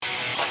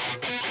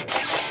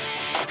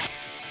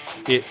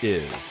It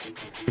is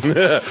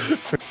the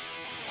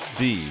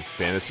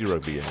Fantasy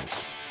Rugby Games.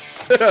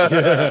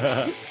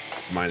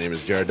 My name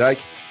is Jared Dyke.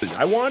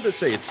 I wanted to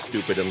say it's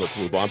stupid and let's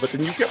move on, but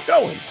then you kept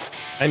going.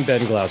 I'm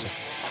Ben Glauser.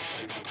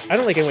 I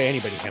don't like any way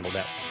anybody handled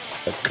that.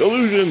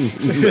 Collusion.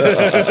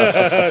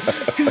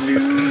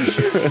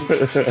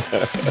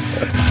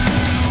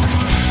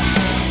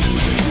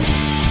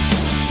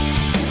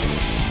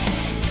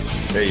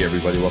 Hey,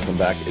 everybody. Welcome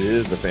back. It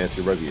is the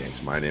Fantasy Rugby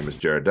Games. My name is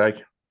Jared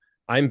Dyke.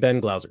 I'm Ben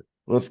Glauser.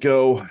 Let's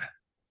go.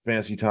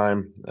 Fantasy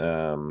time.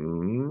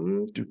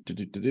 Only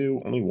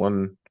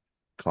one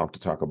comp to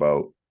talk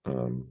about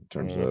in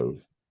terms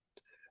of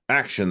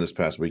action this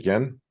past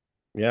weekend.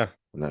 Yeah.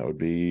 And that would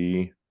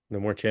be No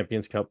more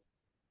Champions Cup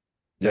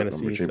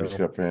Fantasy. fantasy. Champions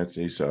Cup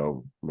Fantasy.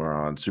 So we're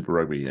on Super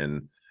Rugby.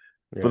 And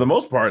Yeah. for the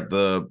most part,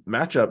 the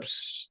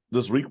matchups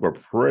this week were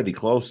pretty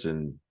close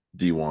in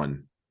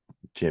D1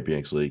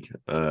 Champions League.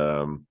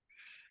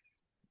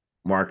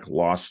 Mark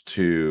lost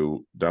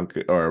to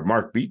Duncan, or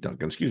Mark beat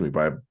Duncan,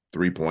 by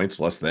 3 points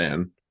less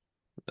than.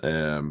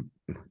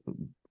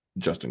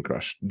 Justin's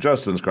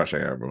crushing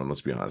everyone.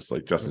 Let's be honest.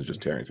 Like Justin's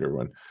just tearing through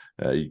everyone.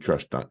 He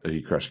crushed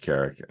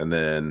Carrick, and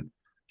then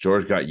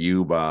George got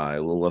you by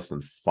a little less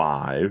than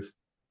 5.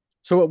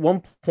 So at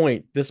one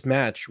point, this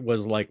match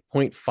was like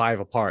 0.5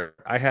 apart.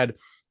 I had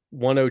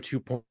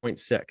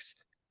 102.6,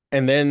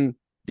 and then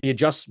the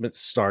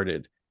adjustments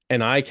started,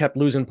 and I kept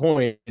losing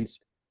points,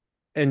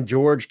 and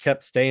George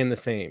kept staying the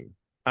same.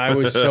 I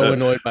was so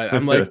annoyed by it.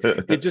 I'm like,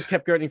 it just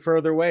kept getting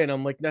further away, and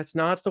I'm like, that's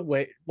not the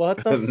way. What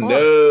the fuck?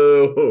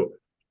 No.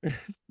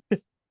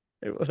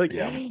 Like,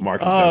 Yeah,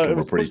 Mark and Duncan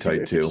were pretty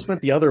tight too. It just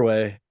went the other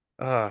way.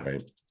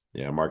 Right.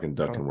 Yeah, Mark and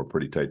Duncan were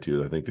pretty tight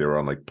too. I think they were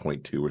on like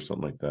 0.2 or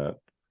something like that.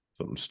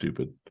 Something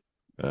stupid.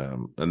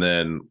 And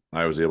then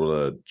I was able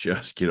to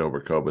just get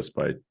over Cobus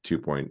by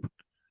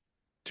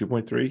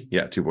 2.3.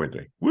 Yeah,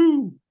 2.3.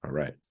 Woo! All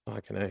right.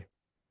 Fucking A.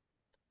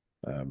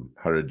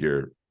 How did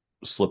your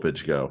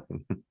slippage go?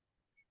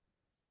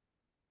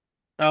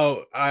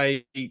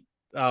 I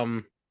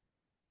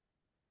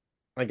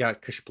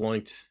got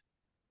Kushploinked,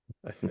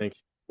 I think,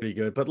 pretty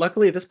good. But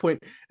luckily at this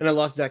point, and I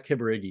lost Zach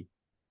Kibarigi.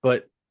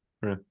 But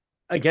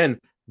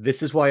again,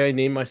 this is why I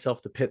named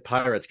myself the Pit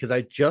Pirates, because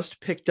I just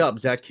picked up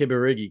Zach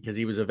Kibarigi because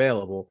he was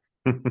available.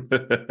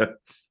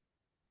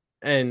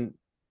 And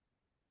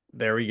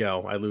there we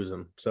go. I lose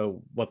him.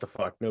 So what the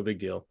fuck? No big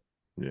deal.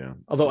 Yeah.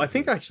 Although I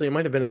think actually it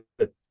might have been.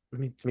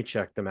 Let me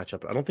check the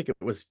matchup. I don't think it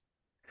was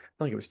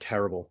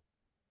terrible.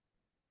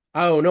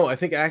 Oh no, I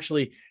think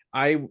actually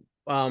hold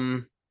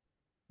on,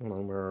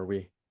 where are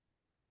we?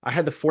 I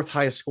had the 4th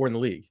highest score in the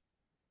league,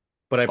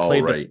 but I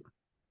played the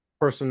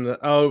person that.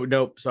 Oh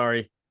no,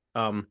 sorry.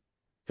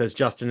 Because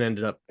Justin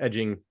ended up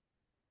edging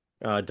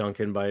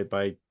Duncan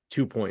by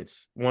 2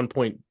 points,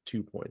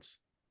 1.2 points,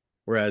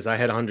 whereas I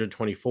had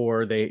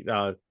 124.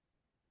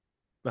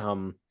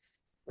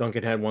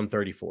 Duncan had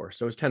 134,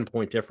 so it was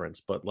 10-point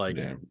difference. But like,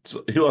 yeah.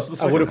 So he lost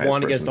the I would have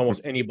won person against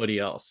almost anybody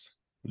else.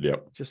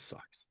 Yep, it just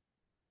sucks.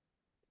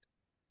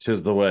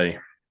 'Tis the way.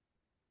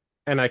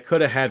 And I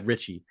could have had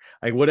Richie.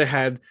 I would have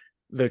had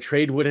the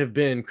trade would have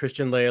been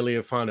Christian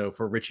Lealiafano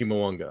for Richie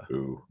Mwanga.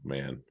 Ooh,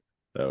 man.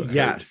 That would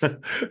yes.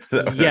 That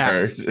would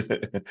yes.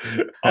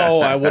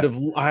 Oh, I would have.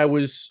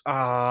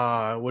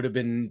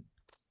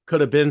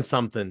 Could have been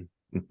something.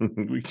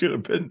 We could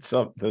have been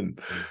something.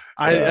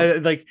 I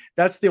like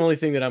that's the only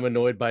thing that I'm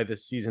annoyed by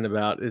this season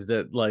about is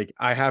that like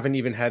I haven't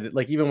even had it.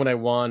 Like even when I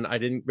won, I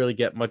didn't really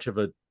get much of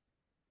a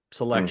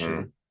selection.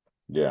 Mm-hmm.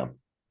 Yeah.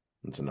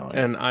 It's annoying.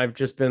 And I've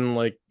just been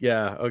like,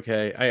 yeah,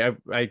 okay.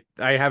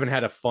 I haven't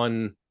had a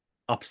fun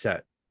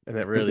upset, and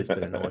it really has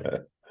been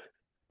annoying.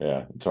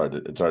 Yeah, it's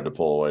hard to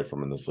pull away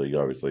from in this league.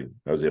 Obviously,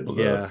 I was able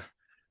to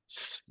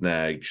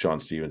snag Sean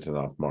Stevenson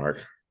off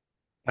Mark.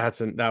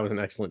 That was an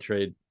excellent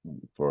trade.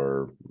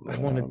 For I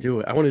want to do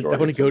it. I want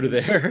to go to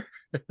there.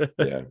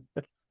 Yeah,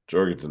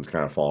 Jorgensen's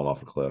kind of fallen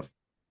off a cliff.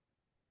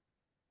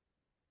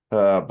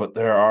 But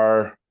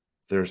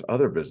there's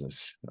other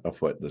business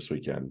afoot this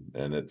weekend,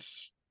 and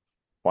it's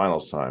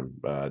finals time.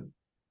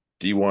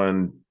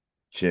 D1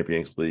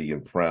 Champions League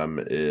and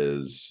Prem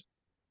is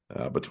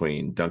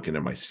between Duncan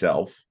and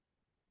myself.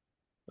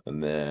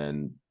 And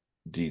then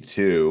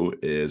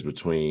D2 is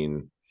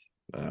between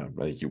I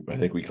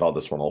think we called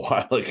this one a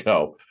while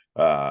ago.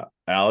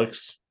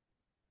 Alex.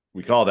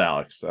 We called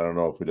Alex. I don't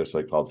know if we just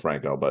called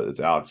Franco, but it's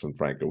Alex and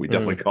Franco. We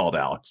definitely called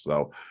Alex.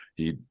 So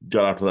he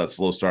got off to that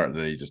slow start and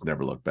then he just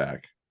never looked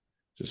back.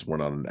 Just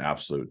went on an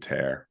absolute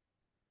tear.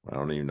 I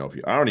don't even know if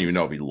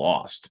he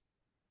lost.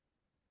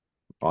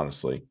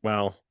 Honestly.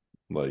 Wow.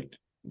 Like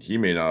he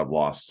may not have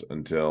lost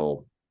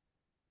until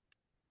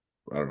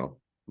I don't know,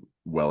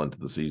 well into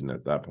the season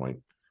at that point.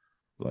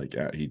 Like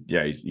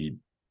he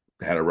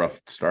had a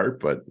rough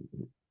start, but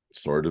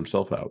sorted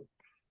himself out.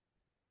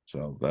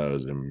 So that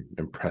was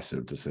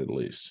impressive to say the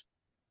least.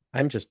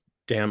 I'm just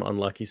damn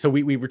unlucky. So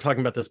we were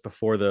talking about this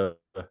before the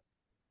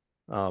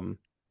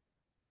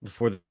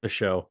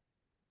show.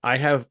 I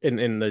have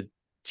in the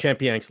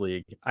Champions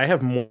League, I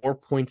have more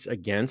points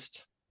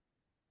against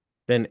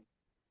than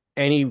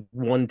any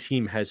one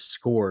team has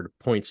scored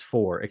points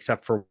for,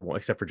 except for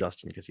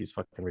Justin, because he's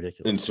fucking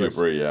ridiculous. In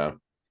Super, yeah.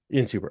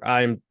 In Super.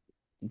 I'm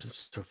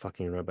just so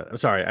fucking about. I'm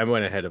sorry, I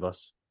went ahead of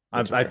us.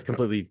 I've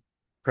completely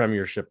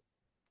Premiership.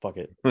 Fuck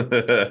it.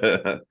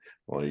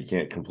 Well, you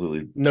can't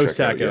completely No check out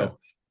Sacco.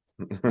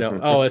 yet. No.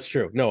 Oh, that's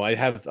true. No, I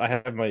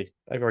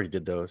already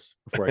did those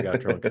before I got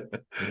drunk.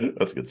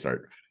 That's a good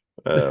start.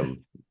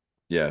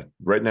 Yeah,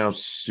 right now,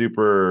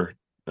 Super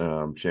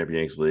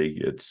Champions League.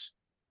 It's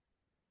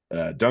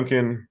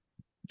Duncan,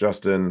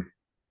 Justin,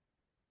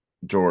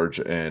 George,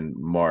 and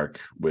Mark,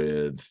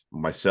 with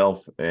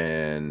myself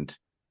and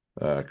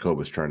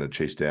Cobus trying to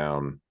chase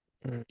down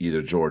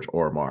either George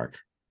or Mark.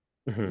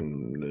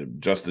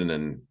 Justin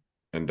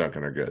and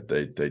Duncan are good.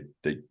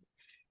 They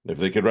if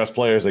they could rest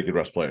players, they could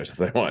rest players. If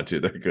they wanted to,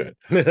 they're good.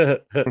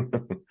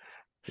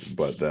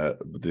 But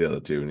the other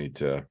two need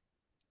to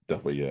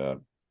definitely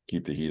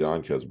keep the heat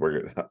on, because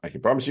I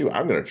can promise you,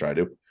 I'm gonna try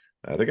to.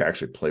 I think I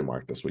actually play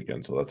Mark this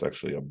weekend, so that's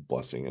actually a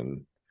blessing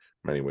in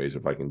many ways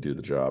if I can do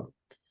the job.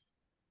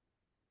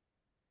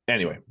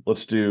 Anyway,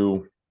 let's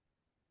do.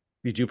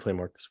 You do play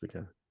Mark this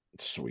weekend.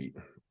 Sweet.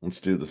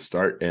 Let's do the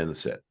start and the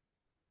sit.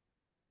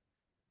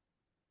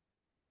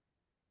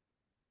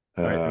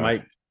 All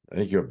right, I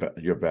think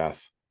you're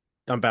Bath.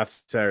 I'm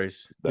Bath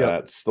Series.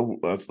 That's the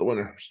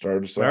winner.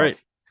 Start us off. All right.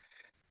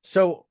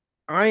 So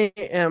I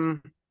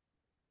am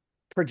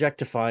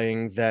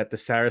projectifying that the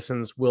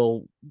Saracens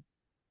will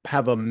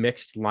have a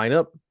mixed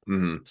lineup.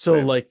 So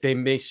same. like they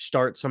may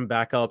start some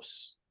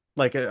backups,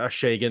 like a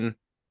Shagan.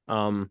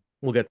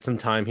 We'll get some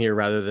time here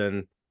rather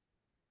than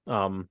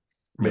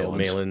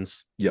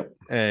Malins. Yep.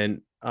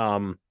 And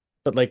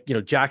but like, you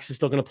know, Jax is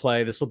still going to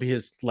play. This will be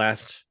his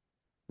last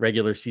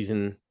regular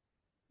season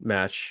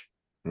match.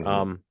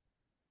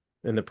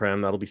 In the Prem,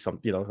 that'll be some,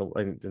 you know,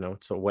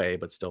 it's away,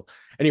 but still.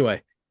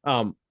 Anyway,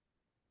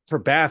 for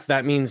Bath,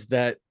 that means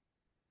that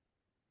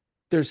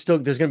there's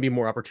going to be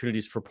more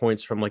opportunities for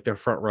points from like their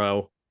front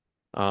row.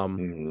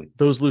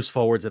 Those loose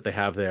forwards that they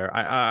have there,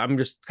 I'm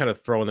just kind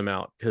of throwing them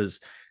out,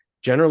 because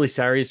generally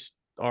Saris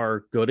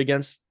are good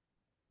against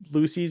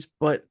loosies,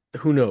 but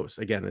who knows?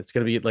 Again, it's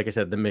going to be, like I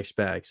said, the mixed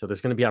bag. So there's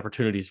going to be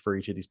opportunities for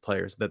each of these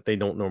players that they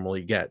don't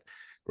normally get.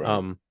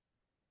 Right.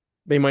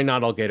 They might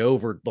not all get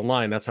over the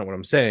line. That's not what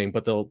I'm saying,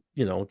 but they'll,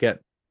 you know, get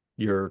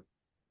your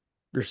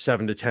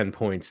 7 to 10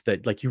 points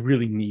that like you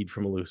really need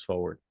from a loose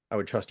forward. I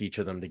would trust each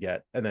of them to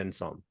get, and then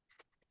some.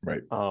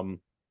 Right.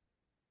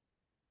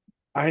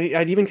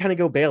 I'd even kind of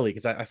go Bailey,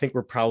 because I think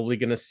we're probably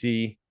going to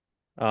see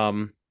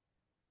Manu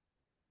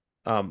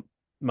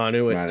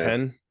at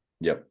 10.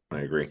 Yep, I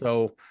agree.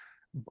 So,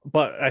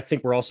 but I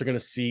think we're also going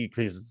to see,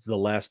 because it's the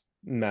last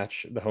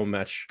match, the home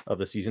match of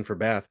the season for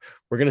Bath,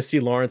 we're going to see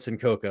Lawrence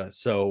and Coca.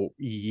 So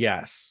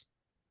yes,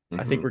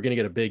 I think we're going to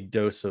get a big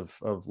dose of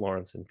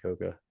Lawrence and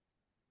Coca.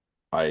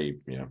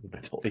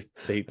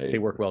 They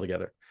work well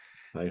together.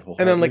 And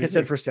then, like I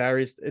said, for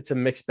Saris, it's a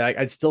mixed bag.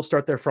 I'd still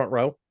start their front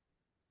row,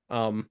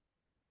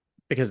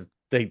 because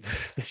they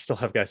still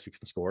have guys who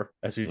can score,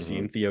 as we've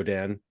seen. Theo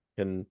Dan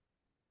can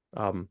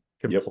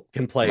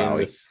play Maui. In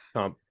this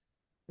comp.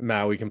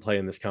 Maui can play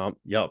in this comp.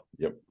 Yep.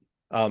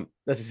 As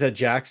I said,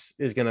 Jax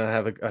is going to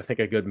have I think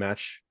a good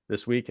match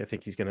this week. I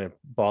think he's going to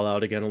ball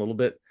out again a little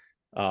bit.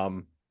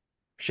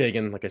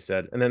 Shagan, like I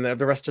said, and then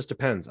the rest just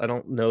depends. I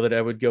don't know that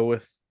I would go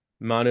with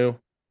Manu.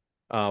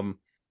 I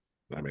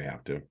may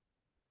have to,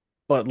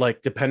 but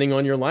like depending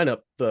on your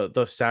lineup,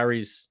 the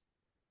Saris,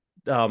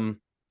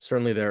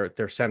 certainly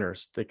their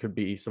centers, they could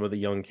be some of the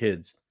young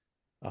kids.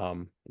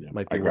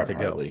 Might be worth a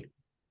go,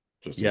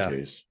 just in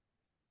case.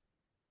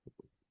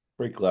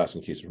 Break glass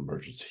in case of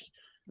emergency.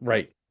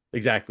 Right.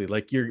 Exactly.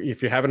 Like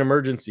if you have an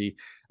emergency,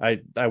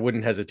 I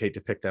wouldn't hesitate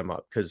to pick them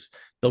up, because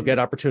they'll get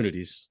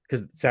opportunities,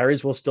 because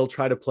Saris will still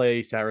try to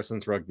play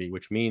Saracens rugby,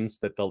 which means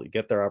that they'll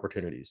get their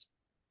opportunities.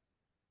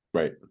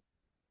 Right.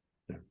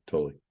 Yeah,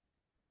 totally.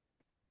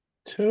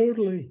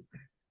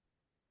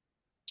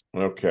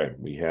 Okay,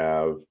 we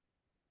have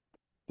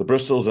the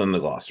Bristols and the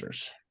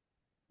Gloucesters.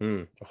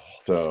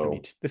 So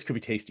this could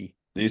be tasty.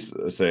 These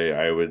say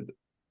I would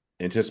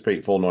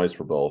anticipate full noise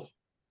for both.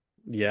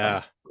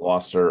 Yeah.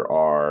 Gloucester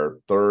are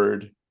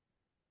third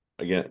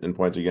again in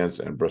points against,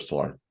 and Bristol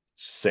are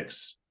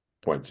 6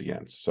 points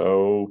against.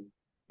 So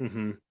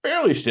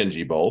fairly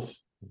stingy both.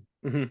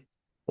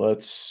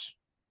 Let's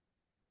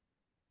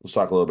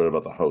talk a little bit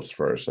about the host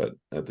first at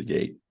the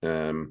gate.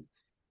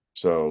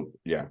 So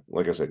yeah,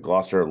 like I said,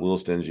 Gloucester a little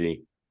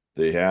stingy.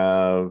 They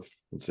have,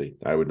 let's see,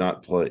 I would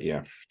not play.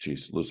 Yeah,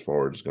 geez, loose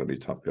forward is going to be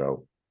a tough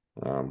go.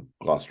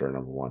 Gloucester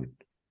number 1,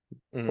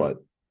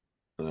 but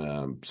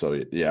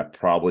so yeah,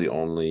 probably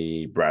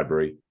only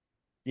Bradbury.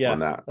 On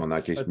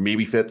that case,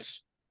 maybe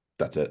Fitz.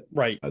 That's it.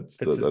 Right.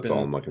 That's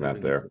all I'm looking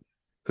at there.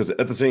 Because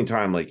at the same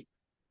time, like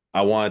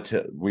I want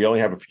to. We only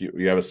have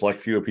we have a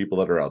select few of people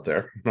that are out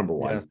there. Number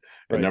 1,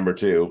 and number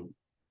 2,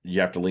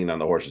 you have to lean on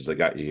the horses that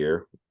got you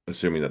here,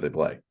 assuming that they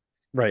play.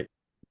 Right.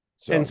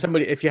 So, and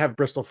somebody, if you have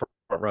Bristol front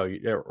row,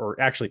 or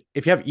actually,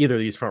 if you have either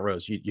of these front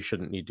rows, you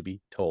shouldn't need to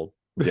be told.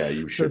 Yeah,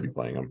 you should be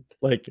playing them.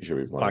 Like you should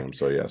be playing them.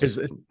 So yes.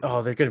 They're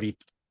going to be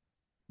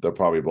they'll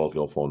probably both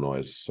go full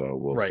noise. So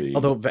we'll Right. see.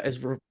 Although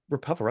is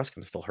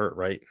Rapalvaruskin still hurt,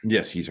 right?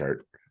 Yes, he's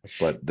hurt,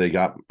 but they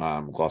got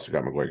Gloucester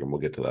got McGuigan. We'll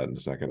get to that in a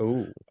second.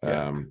 Oh,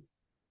 yeah.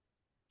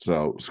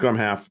 So scrum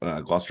half,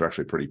 Gloucester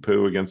actually pretty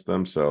poo against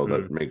them. So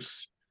that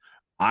makes,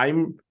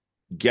 I'm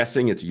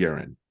guessing it's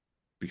Urine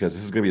because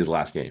this is going to be his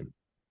last game.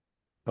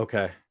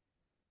 Okay.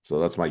 So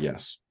that's my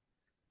guess.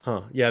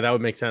 Huh. Yeah, that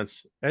would make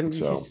sense. And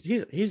So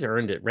he's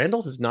earned it.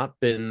 Randall has not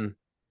been.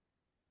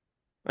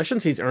 I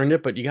shouldn't say he's earned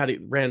it, but you got it.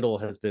 Randall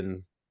has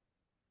been.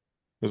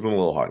 It's been a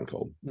little hot and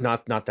cold.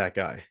 Not that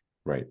guy.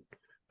 Right.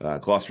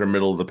 Gloucester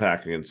middle of the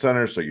pack against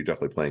center, so you're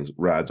definitely playing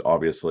Rads.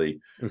 Obviously,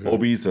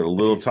 OBs they're a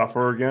little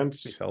tougher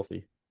against. He's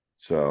healthy.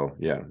 So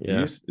yeah.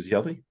 Is he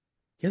healthy?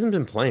 He hasn't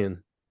been playing.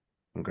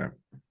 Okay.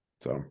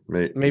 So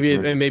maybe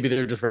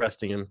they're just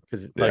resting him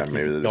because like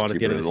he's gone at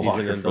the end of the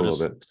season and for a little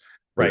bit.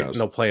 Right. And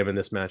they'll play him in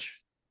this match.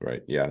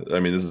 Right. Yeah. I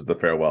mean, this is the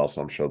farewell,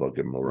 so I'm sure they'll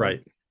give him a run.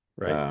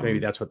 Right. Maybe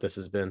that's what this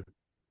has been.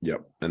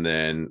 Yep. And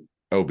then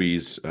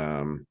OBs,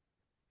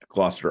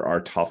 Gloucester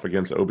are tough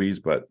against OBs,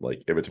 but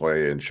like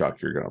Ivitoye and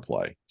Chuck, you're gonna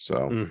play.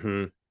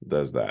 So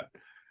there's that.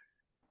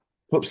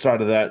 Flip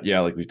side of that, yeah,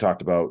 like we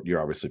talked about,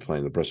 you're obviously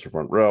playing the Bristol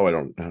front row.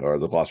 Or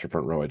the Gloucester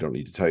front row. I don't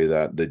need to tell you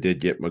that. They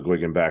did get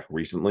McGuigan back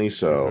recently,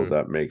 so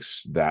that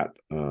makes that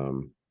a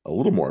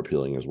little more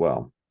appealing as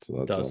well.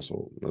 So that's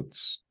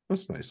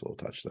that's a nice little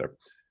touch there.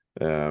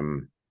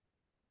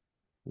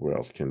 Where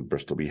else can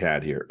Bristol be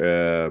had here?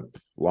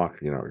 Lock,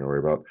 you're not gonna worry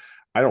about.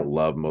 I don't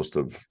love most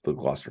of the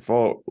Gloucester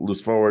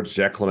loose forwards.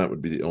 Jack Clement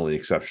would be the only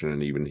exception,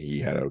 and even he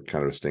had a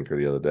kind of a stinker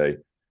the other day.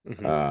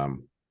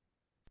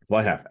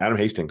 Fly half, Adam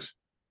Hastings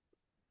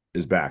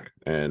is back,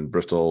 and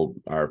Bristol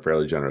are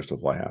fairly generous to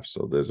fly half,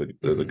 so there's a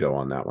go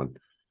on that one.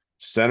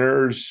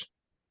 Centers,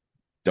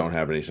 don't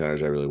have any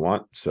centers I really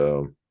want,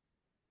 so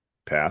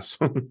pass.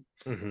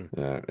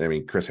 I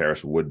mean, Chris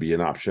Harris would be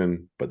an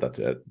option, but that's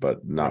it.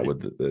 But not with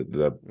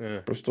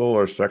the Bristol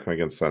are second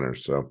against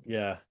centers, so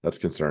yeah, that's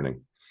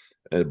concerning.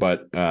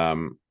 But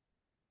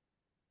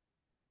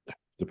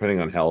depending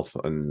on health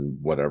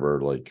and whatever,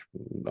 like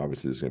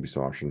obviously there's going to be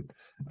some option.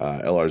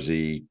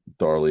 LRZ,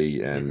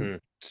 Thorley, and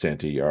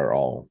Santee are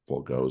all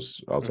full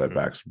goes outside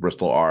backs.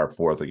 Bristol are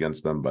fourth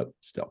against them, but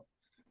still,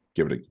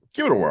 give it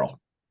a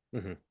whirl.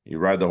 You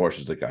ride the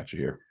horses that got you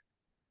here,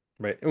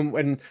 right? And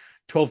when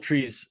 12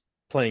 Trees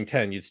playing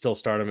 10, you'd still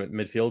start him at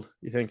midfield,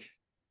 you think?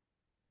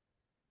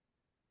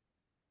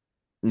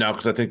 No,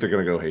 because I think they're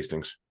going to go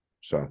Hastings.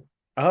 So.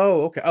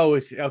 Oh, okay. Oh,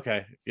 is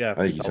okay. Yeah, I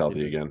think he's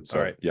healthy again. So,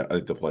 all right. Yeah, I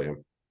think they'll play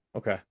him.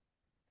 Okay.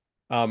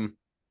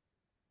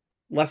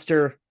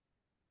 Leicester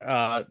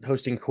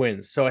hosting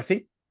Quins. So I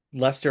think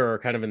Leicester are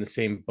kind of in the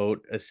same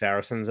boat as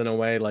Saracens in a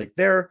way. Like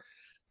their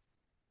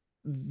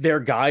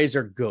guys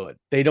are good.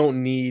 They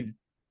don't need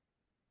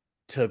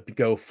to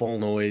go full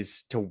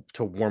noise to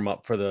warm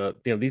up for the,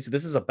 this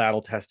is a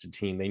battle tested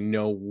team. They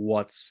know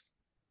what's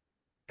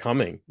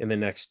coming in the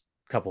next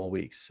couple of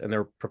weeks and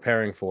they're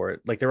preparing for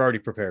it. Like they're already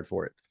prepared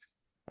for it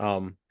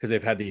because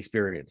they've had the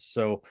experience.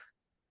 So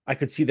I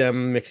could see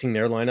them mixing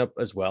their lineup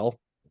as well.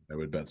 I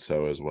would bet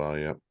so as well.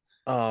 Yeah.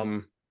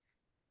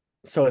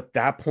 So at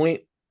that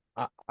point,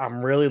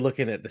 I'm really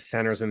looking at the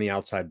centers and the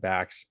outside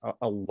backs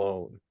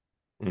alone.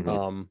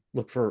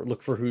 Look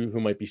for who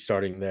might be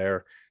starting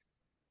there.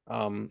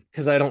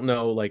 Because I don't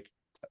know, like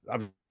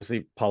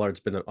obviously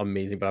Pollard's been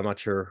amazing, but I'm not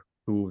sure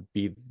who would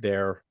be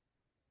there.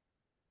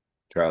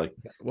 Charlie?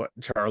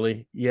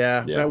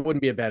 Yeah, that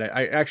wouldn't be a bad.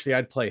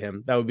 I'd play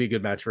him. That would be a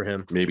good match for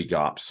him. Maybe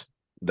Gops.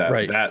 That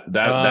is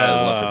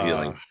less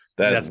appealing.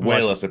 That's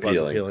way less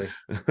appealing.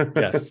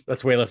 Yes,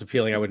 that's way less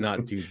appealing. I would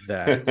not do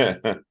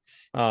that.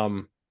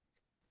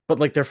 But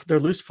like they're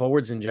loose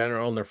forwards in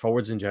general, and their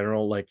forwards in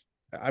general. Like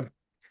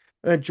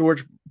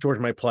George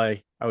might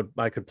play.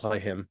 I could play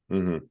him.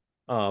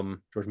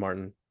 George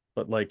Martin,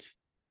 but like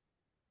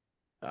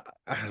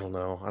I don't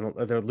know.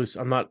 They're loose.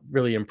 I'm not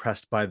really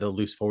impressed by the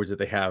loose forwards that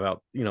they have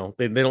out.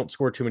 They don't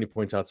score too many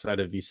points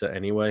outside of Visa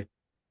anyway,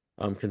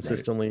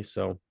 consistently. Right.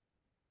 So,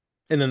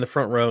 and then the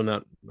front row,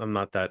 I'm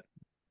not that.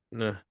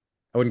 Nah,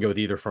 I wouldn't go with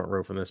either front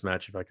row from this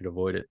match if I could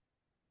avoid it.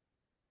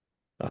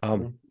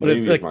 But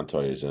maybe like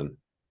Montoya's in.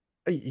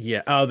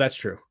 Yeah. Oh, that's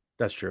true.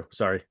 That's true.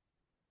 Sorry.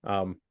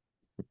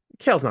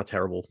 Kale's not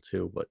terrible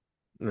too, but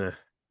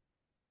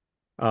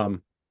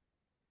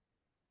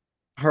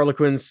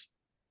Harlequins,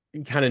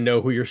 you kind of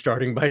know who you're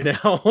starting by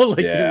now.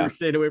 You're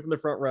staying away from the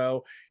front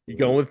row. You're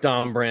going with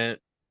Dom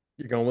Brandt.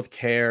 You're going with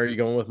Kerr. You're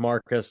going with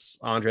Marcus,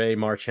 Andre,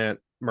 Marchant,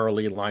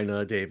 Murley,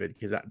 Lina, David.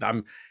 Because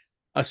I'm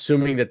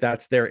assuming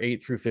that's their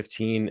 8 through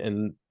 15,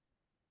 and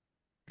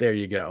there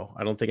you go.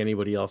 I don't think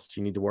anybody else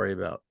you need to worry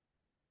about.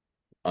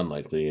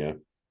 Unlikely, yeah.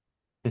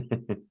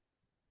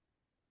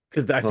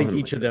 Because I think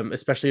each of them,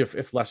 especially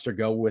if Leicester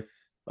go with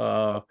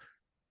a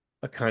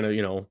kind of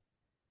a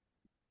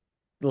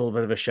little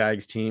bit of a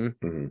Shags team,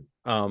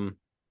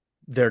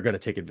 they're going to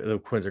take it. The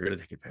Quins are going to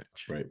take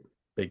advantage, right?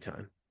 Big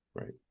time,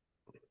 right?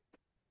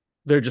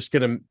 They're just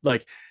going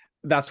to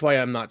That's why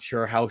I'm not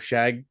sure how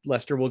Shag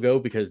Leicester will go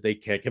because they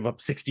can't give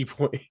up 60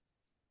 points.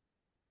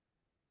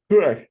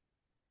 Right.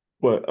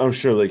 but I'm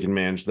sure they can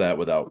manage that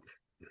without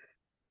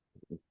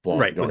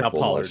Right, going without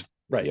full Pollard. noise.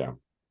 Right. Yeah,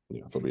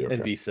 yeah, they'll be And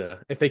okay. Visa.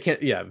 If they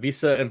can't, yeah,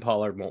 Visa and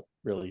Pollard won't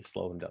really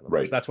slow them down the most.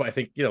 Right. That's why I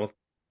think,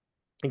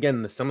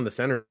 again, some of the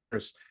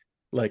centers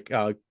like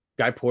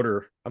Guy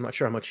Porter, I'm not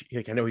sure how much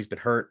I know he's been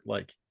hurt,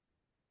 like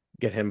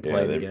get him Yeah,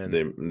 playing again.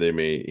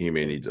 he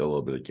may need a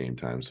little bit of game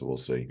time, so we'll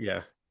see.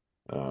 Yeah.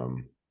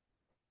 Um,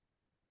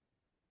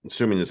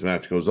 assuming this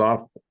match goes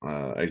off,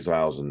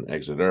 Exiles and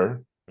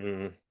Exeter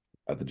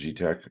at the G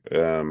Tech.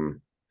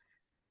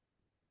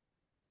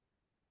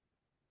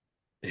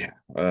 Yeah,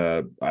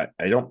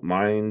 I don't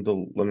mind the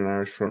London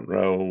Irish front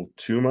row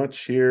too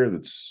much here.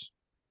 That's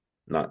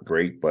not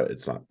great, but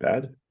it's not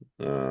bad.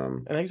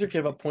 And Exeter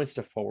give up points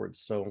to forwards,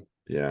 so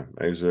yeah,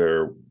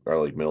 Exeter are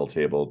like middle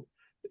table.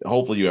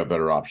 Hopefully, you have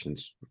better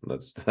options.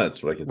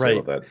 That's what I can say right.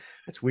 about that.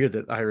 It's weird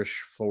that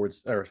Irish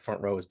forwards or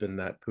front row has been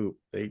that poop.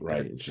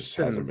 Right, it just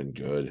hasn't been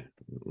good.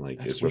 Like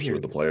especially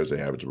with the players they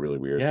have, it's really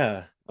weird.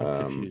 Yeah,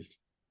 I'm confused.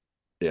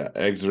 Yeah,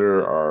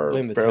 Exeter are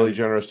Blame the fairly 10.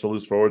 generous to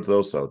loose forwards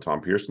though. So Tom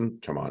Pearson,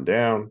 come on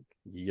down.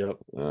 Yep.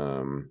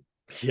 Um,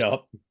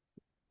 Yep.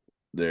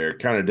 they're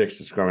kind of dicks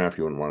to scrum half.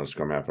 You wouldn't want to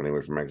scrum half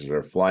anyway from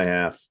Exeter. Fly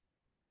half.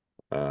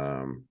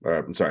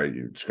 I'm sorry,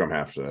 you scrum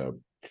half.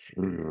 Ben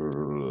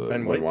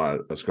White.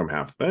 Want a scrum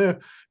half.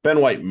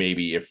 Ben White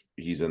maybe if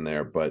he's in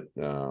there, but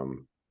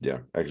yeah,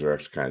 Exeter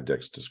actually kind of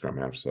dicks to scrum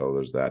half. So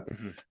there's that.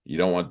 You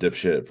don't want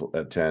dipshit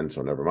at 10,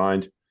 so never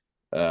mind.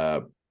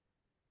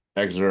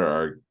 Exeter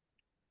are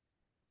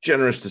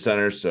generous to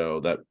center, so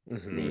that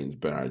means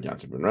Bernard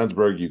Johnson van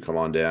Rensburg, you come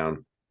on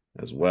down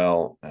as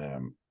well.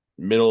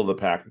 Middle of the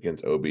pack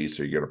against OB,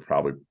 so you're gonna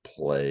probably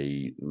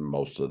play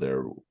most of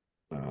their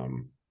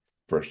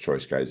first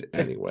choice guys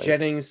anyway.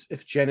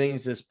 If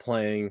Jennings is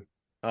playing,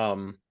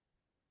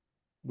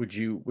 would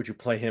you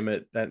play him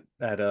at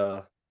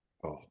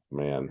oh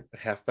man, at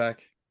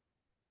halfback?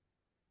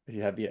 If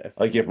you had the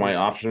if my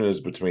option is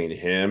between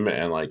him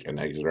and like an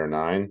Exeter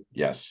 9,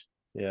 yes.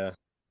 Yeah.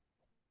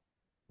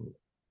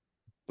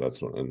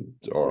 That's one,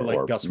 or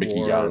like Gus Mickey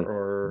Moore Young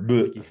or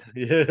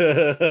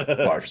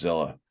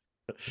Barfzilla.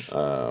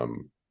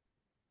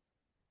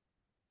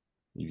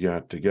 You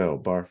got to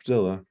go,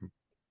 Barfzilla.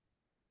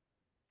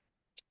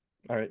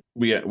 All right.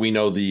 We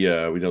know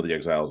the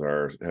Exiles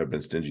have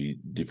been stingy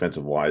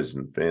defensive wise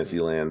in fantasy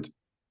land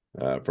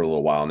for a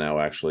little while now,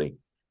 actually,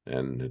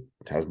 and it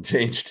hasn't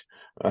changed.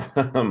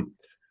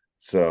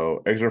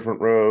 So Exeter front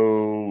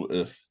row,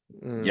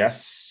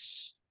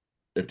 yes,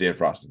 if Dan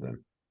Frost is in,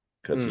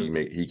 because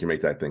he can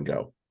make that thing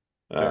go.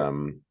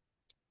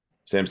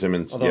 Sam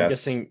Simmons, although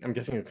yes. I'm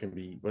guessing it's gonna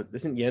be. But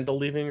isn't Yandel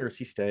leaving or is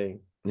he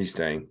staying? He's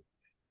staying.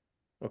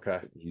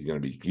 Okay. He's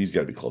got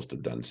to be close to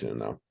done soon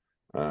though.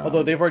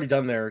 Although they've already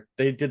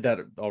they did that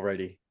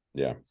already.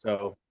 Yeah.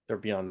 So they're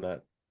beyond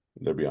that.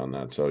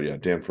 So yeah,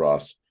 Dan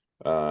Frost.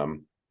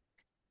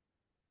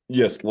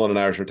 Yes, London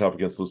Irish are tough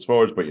against loose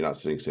forwards, but you're not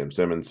sitting Sam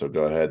Simmons, so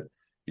go ahead.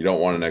 You don't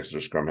want an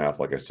Exeter scrum half,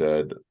 like I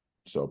said,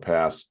 so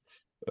pass.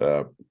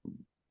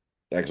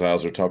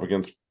 Exiles are tough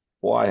against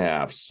fly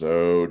half,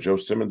 so Joe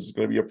Simmons is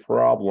going to be a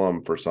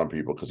problem for some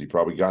people because he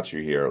probably got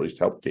you here, or at least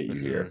helped get you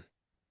here.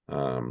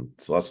 So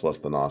that's less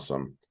than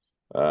awesome.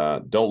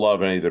 Don't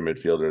love any of their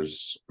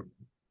midfielders,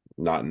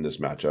 not in this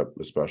matchup,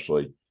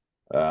 especially.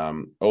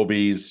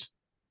 OBs,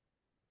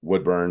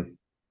 Woodburn,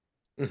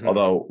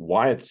 although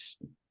Wyatt's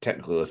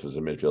technically listed as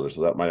a midfielder,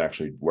 so that might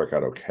actually work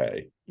out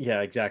okay.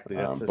 Yeah, exactly.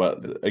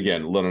 But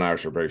again, London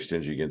Irish are very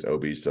stingy against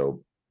OB,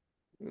 so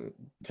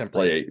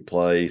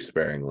play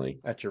sparingly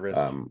at your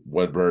risk.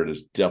 Woodburn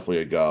is definitely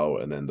a go,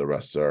 and then the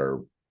rest are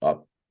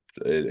up.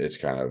 It's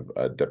kind of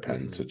a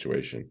depend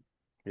situation.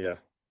 Yeah.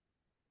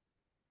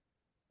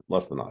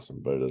 Less than awesome,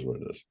 but it is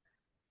what it is.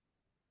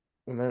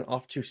 And then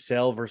off to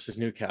Sale versus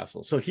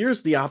Newcastle. So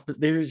here's the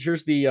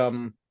here's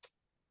the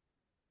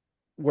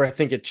where I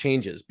think it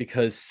changes,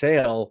 because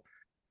Sale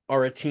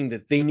are a team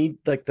that they need,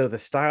 like the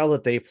style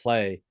that they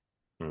play.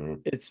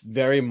 It's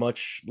very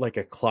much like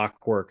a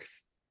clockwork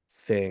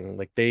thing.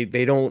 Like they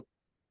don't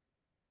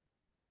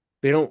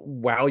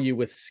wow you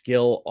with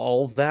skill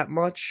all that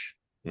much,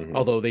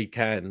 although they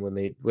can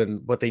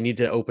when what they need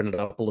to open it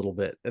up a little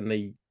bit, and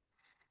they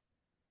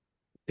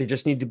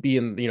just need to be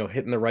in,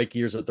 hitting the right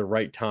gears at the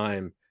right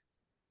time.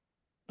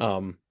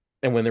 And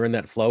when they're in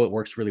that flow, it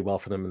works really well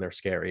for them, and they're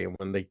scary. And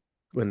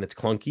when it's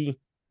clunky,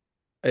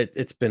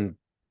 it's been,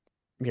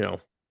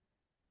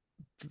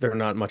 they're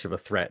not much of a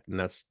threat, and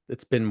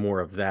it's been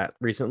more of that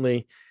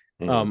recently.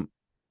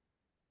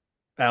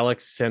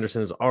 Alex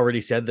Sanderson has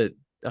already said that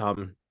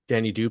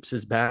Danny Dupes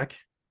is back,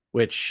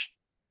 which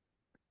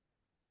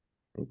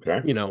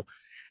I'm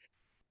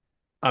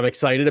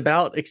excited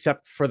about,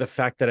 except for the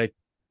fact that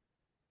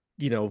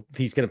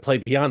he's going to play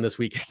beyond this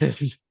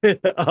weekend.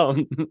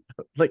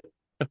 Like,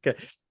 okay.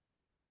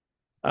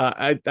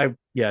 I don't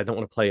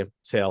want to play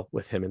Sale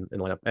with him in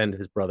lineup, and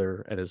his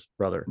brother.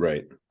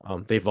 Right.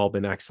 They've all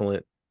been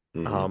excellent.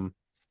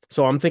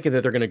 So I'm thinking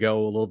that they're going to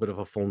go a little bit of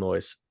a full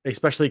noise,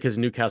 especially because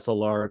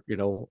Newcastle are,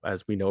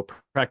 as we know,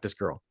 practice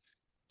girl.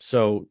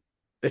 So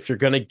if you're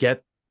going to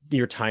get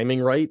your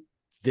timing right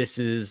this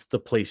is the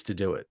place to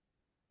do it.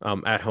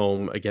 At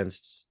home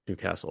against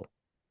Newcastle.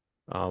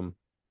 Did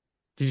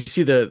you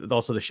see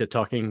also the shit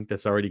talking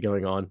that's already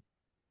going on?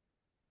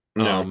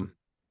 No.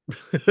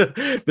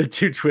 The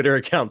two Twitter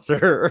accounts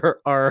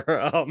are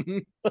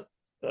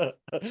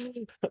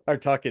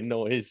talking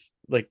noise,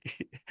 like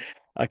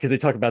because they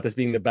talk about this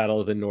being the Battle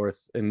of the North,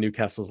 and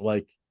Newcastle's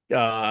like,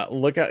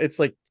 look at, it's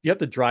like you have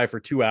to drive for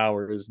 2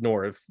 hours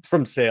north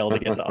from Sale to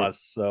get to us.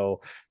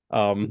 So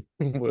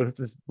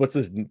what's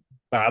this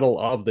Battle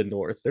of the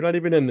North? They're not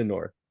even in the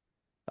North.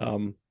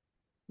 Or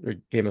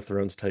Game of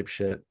Thrones type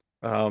shit.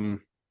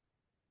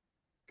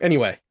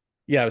 Anyway,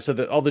 yeah,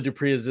 so all the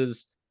Duprees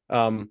is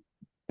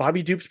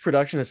Bobby Dupe's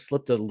production has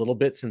slipped a little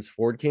bit since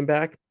Ford came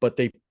back, but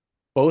they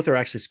both are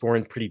actually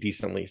scoring pretty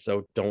decently,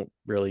 so don't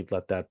really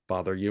let that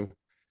bother you.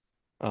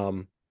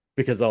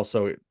 Because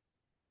also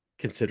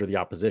consider the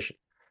opposition.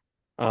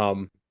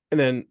 And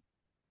then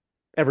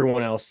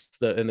everyone else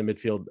in the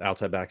midfield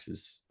outside backs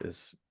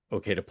is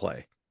okay to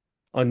play.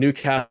 On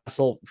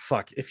Newcastle,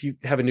 fuck, if you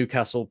have a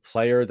Newcastle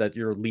player that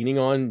you're leaning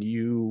on,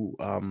 you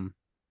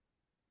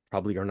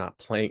probably are not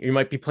playing. You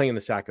might be playing in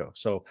the Sacco.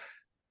 So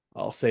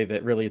I'll say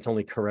that really it's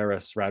only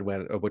Carreras,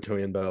 Radwan,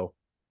 Obotoyinbo.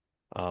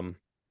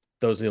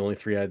 Those are the only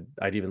three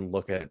I'd even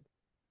look at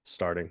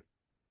starting.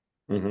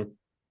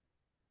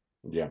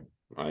 Yeah,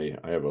 I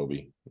have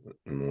Obi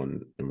in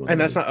one.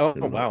 And that's not. Oh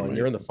wow! And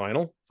you're in the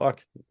final.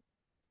 Fuck.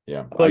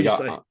 Yeah, Oh, I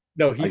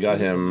got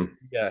him.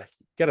 Yeah,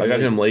 I got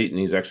him late, and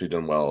he's actually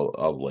done well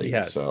of late. He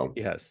has. So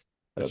he has.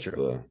 That's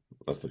true.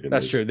 That's the good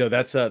That's news. true. No,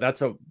 that's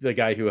the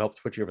guy who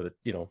helped put you over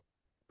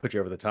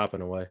the top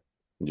in a way.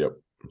 Yep.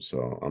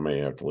 So I may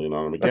have to lean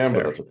on him again,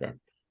 but that's okay.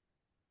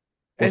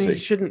 And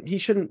he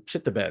shouldn't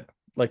shit the bed.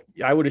 Like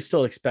I would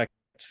still expect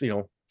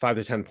 5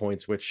 to 10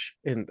 points, which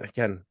in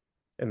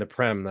the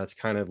Prem, that's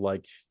kind of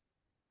like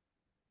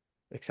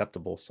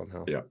acceptable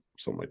somehow. Yeah,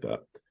 something like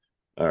that.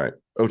 All right,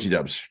 OT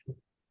dubs.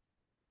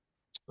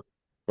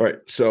 All right,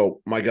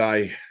 so my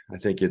guy, I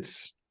think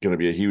it's going to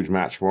be a huge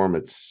match for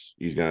him.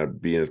 He's going to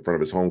be in front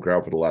of his home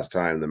crowd for the last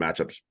time. The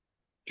matchup's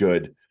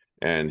good,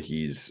 and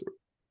he's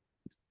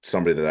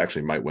somebody that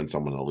actually might win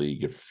someone in the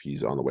league if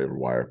he's on the waiver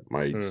wire.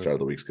 My start of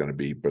the week is going to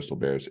be Bristol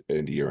Bears,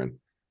 Andy Urin.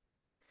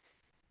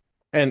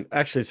 And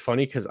actually, it's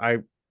funny because I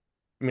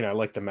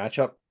like the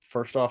matchup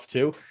first off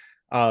too.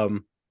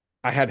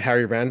 I had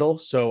Harry Randall,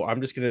 so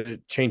I'm just going to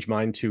change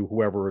mine to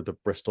whoever the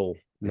Bristol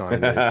 9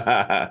 is.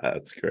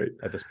 That's great.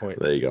 At this point.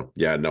 There you go.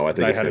 Yeah, no, I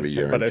think it's going to be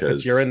Urin. But if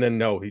it's Urin, then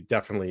no, he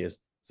definitely is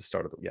the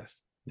start of the, yes.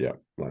 Yeah,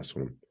 last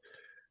one.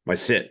 My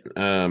sit.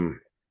 Tough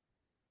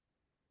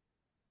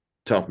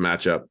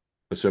matchup.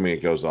 Assuming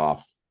it goes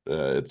off,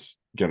 it's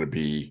a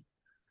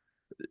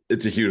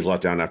huge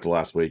letdown after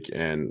last week.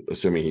 And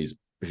assuming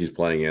he's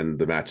playing in,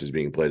 the match is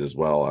being played as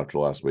well after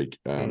last week.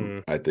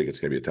 I think it's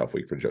going to be a tough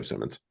week for Joe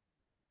Simmons.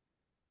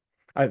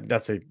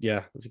 That's a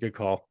good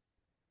call.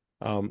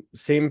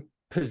 Same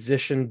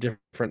position,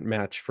 different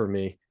match for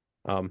me.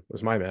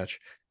 Was my match.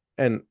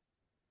 And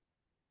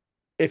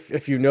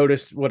if you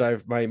noticed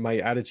what my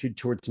attitude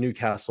towards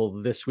Newcastle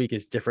this week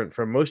is different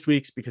from most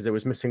weeks because it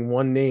was missing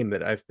one name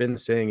that I've been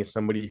saying is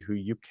somebody who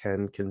you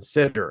can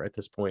consider at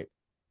this point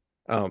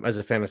as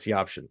a fantasy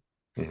option.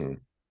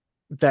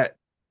 But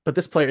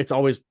this player, it's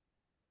always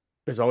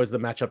the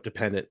matchup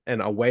dependent,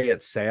 and away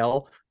at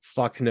Sale,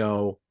 fuck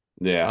no.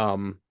 Yeah.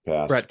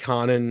 Brett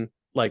Connon,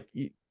 like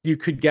you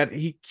could get,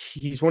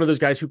 he's one of those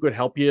guys who could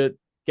help you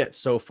get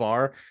so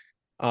far.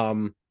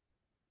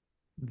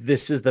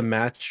 This is the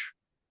match,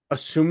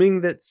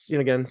 assuming that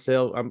again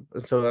Sale. I'm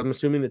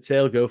assuming that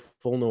Sale go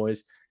full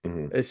noise.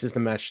 This is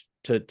the match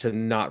to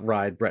not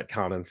ride Brett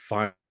Connon.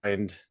 Find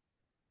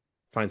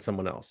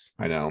someone else.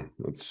 I know,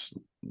 it's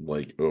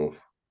like, oh,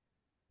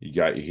 you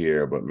got you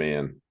here, but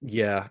man,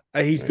 yeah,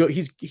 he's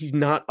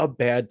not a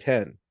bad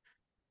 10.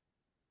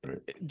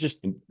 Just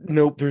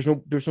nope. There's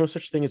no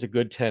such thing as a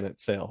good 10 at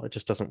Sale. It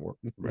just doesn't work.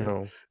 Right.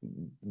 No.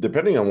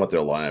 Depending on what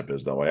their lineup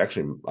is, though,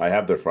 I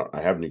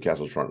have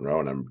Newcastle's front row,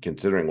 and I'm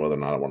considering whether or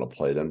not I want to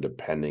play them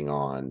depending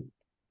on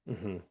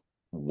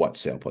what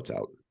Sale puts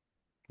out.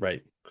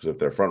 Right. Because if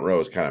their front row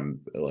is kind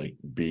of like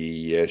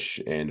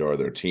B-ish or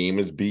their team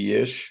is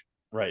B-ish,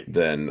 right,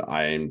 then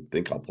I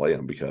think I'll play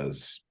them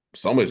because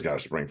somebody's got to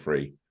spring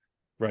free.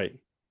 Right.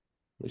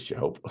 At least you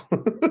hope.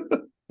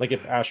 Like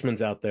if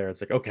Ashman's out there,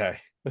 it's like, okay.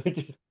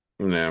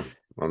 No,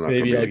 I'm not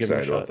maybe I'll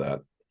excited about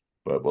that,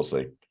 but we'll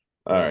see.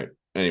 All right.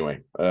 Anyway,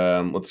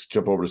 let's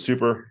jump over to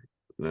Super.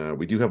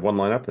 We do have one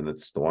lineup, and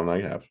it's the one I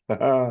have.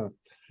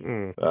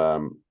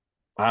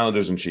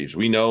 Highlanders and Chiefs.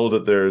 We know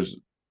that there's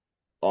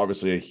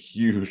obviously a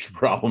huge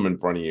problem in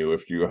front of you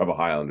if you have a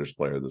Highlanders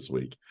player this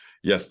week.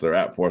 Yes, they're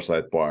at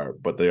Forsyth Bar,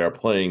 but they are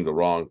playing the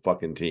wrong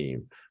fucking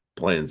team.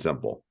 Plain and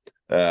simple.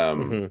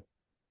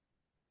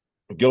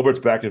 Gilbert's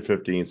back at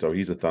 15, so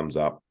he's a thumbs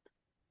up.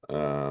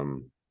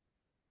 Man,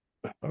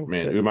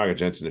 Umaga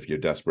Jensen, if you're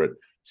desperate.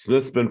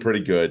 Smith's been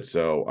pretty good,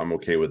 so I'm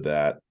okay with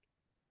that.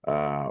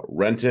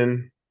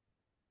 Renton,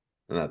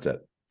 and that's it.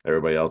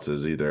 Everybody else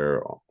is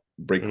either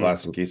break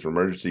class in case of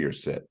emergency or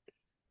sit.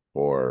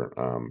 for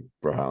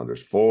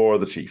Highlanders. For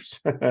the Chiefs.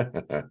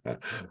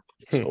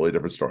 Totally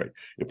different story.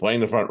 You're playing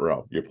the front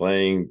row. You're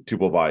playing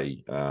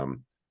Tupou.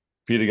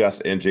 Peter Gus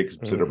and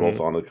Jacob Sitter both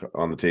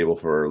on the table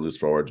for loose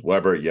forwards.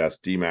 Weber, yes.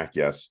 DMAC,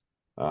 yes.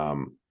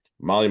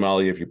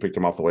 Molly, if you picked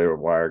him off the waiver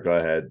wire, go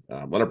ahead.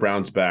 Leonard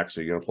Brown's back,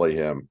 so you're going to play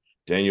him.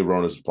 Daniel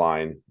Rona's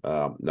fine.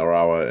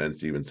 Narawa and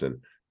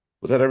Stevenson.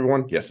 Was that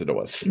everyone? Yes, it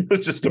was.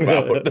 Just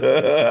about.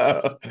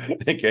 I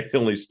think I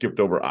only skipped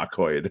over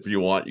Akoy. And if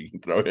you want, you can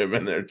throw him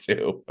in there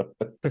too.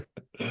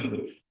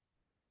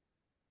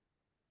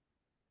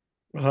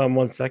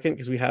 1 second,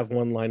 because we have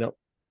one lineup.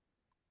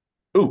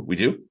 Ooh, we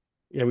do?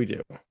 Yeah, we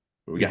do.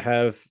 We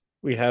have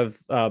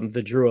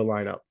the Drua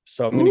lineup.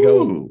 So I'm gonna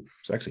go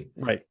sexy.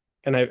 Right.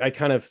 And I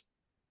kind of,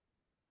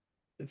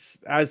 it's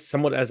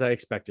somewhat as I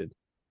expected.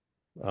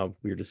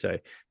 Weird to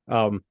say.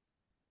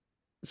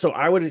 So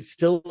I would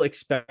still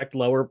expect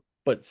lower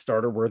but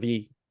starter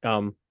worthy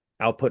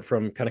output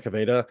from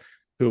Kanakaveda,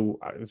 who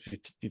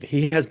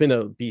he has been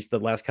a beast the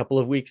last couple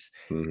of weeks.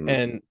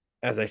 And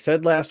as I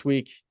said last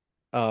week,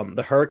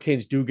 the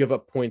Hurricanes do give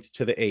up points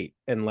to the 8.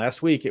 And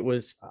last week it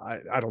was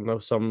I don't know,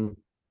 some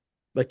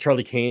like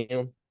Charlie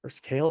Kale or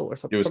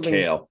something. It was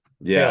Kale.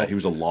 Yeah, Kale, he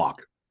was a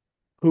lock.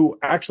 Who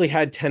actually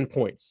had 10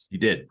 points. He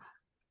did.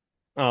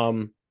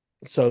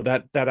 So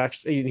that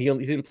actually he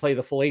didn't play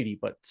the full 80,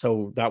 but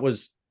so that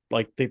was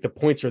like the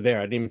points are there.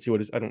 I didn't even see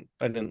what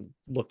I didn't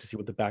look to see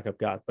what the backup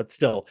got, but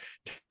still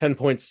 10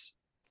 points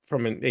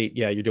from an 8.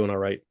 Yeah, you're doing all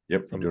right.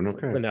 Yep, I'm doing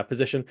okay in that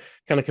position.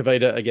 Kind of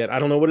Kaveda again. I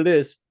don't know what it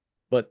is,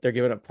 but they're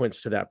giving up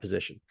points to that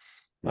position.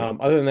 Yeah.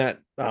 Other than that,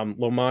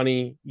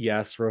 Lomani,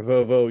 yes.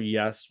 Ravovo,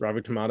 yes.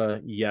 Ravi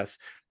Tamata, yes.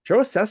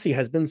 Joe Sessi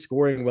has been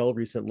scoring well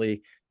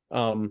recently.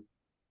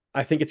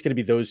 I think it's going to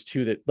be those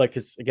two that, like,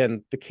 because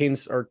again, the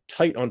Canes are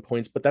tight on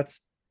points, but that's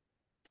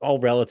all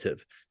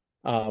relative.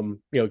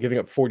 Giving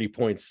up 40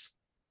 points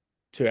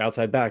to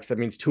outside backs, that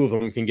means 2 of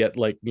them can get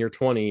like near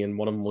 20 and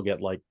one of them will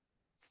get like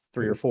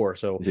 3 or 4.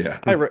 So yeah,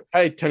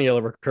 hi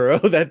Taniela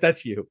Recuro,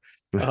 that's you.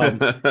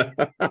 And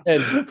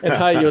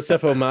hi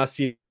Josefo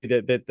Masi,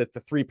 that the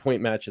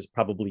 3-point match is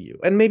probably you,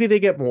 and maybe they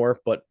get more,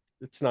 but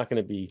it's not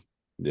going to be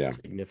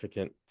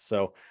significant.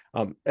 So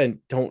and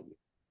don't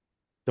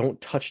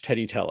touch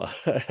Teddy Tella.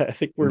 I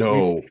think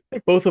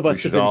both of us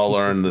should all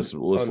learn this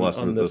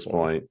lesson at this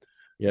point.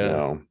 Yeah,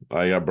 no,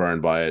 I got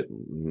burned by it.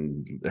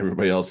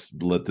 Everybody else,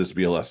 let this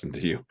be a lesson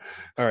to you.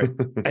 All right.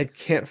 I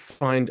can't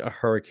find a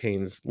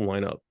Hurricanes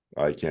lineup.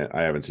 I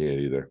haven't seen it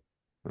either.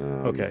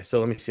 Okay, so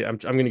let me see. I'm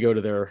going to go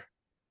to their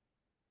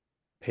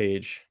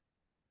page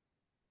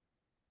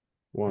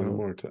one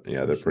more time.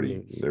 Yeah, they're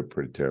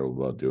pretty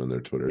terrible about doing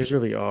their Twitters. They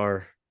really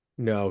are.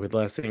 No, the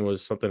last thing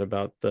was something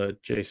about the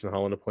Jason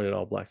Holland appointed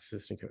All Blacks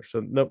assistant coach.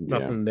 So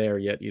nothing there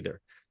yet either.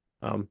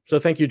 So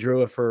thank you,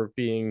 Drew, for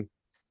being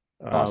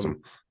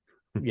awesome.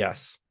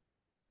 Yes.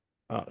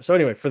 So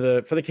anyway, for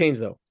the Canes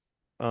though,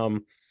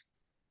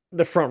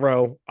 the front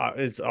row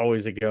is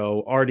always a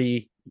go.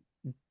 Artie,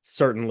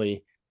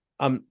 certainly.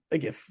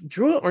 Again,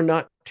 Drew are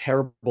not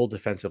terrible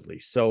defensively,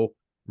 so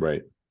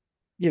right.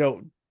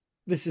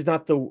 This is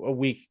not a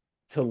week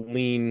to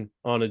lean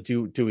on a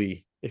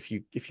Dewey if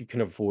you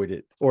can avoid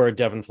it, or a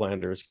Devin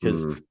Flanders,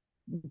 because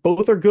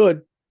both are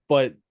good,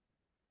 but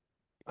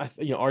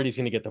Artie's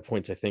going to get the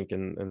points, I think,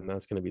 and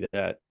that's going to be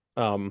that.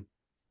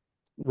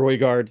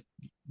 Roygard,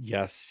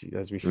 yes,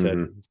 as we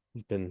said,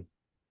 he's been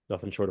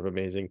nothing short of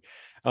amazing.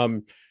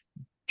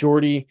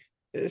 Jordy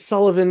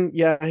Sullivan,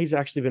 yeah, he's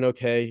actually been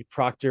okay.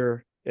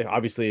 Proctor,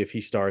 obviously, if he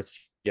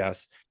starts,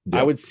 yes. Yep.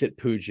 I would sit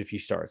Pooj if he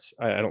starts.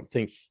 I don't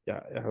think.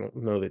 I don't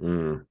know that.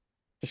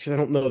 Just because I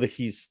don't know that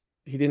he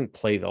didn't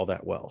play all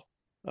that well,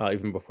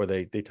 even before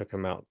they took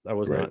him out. I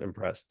was not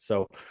impressed.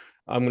 So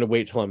I'm going to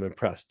wait till I'm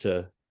impressed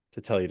to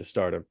tell you to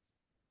start him.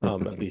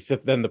 At least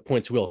then the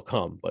points will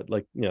come. But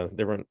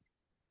they weren't.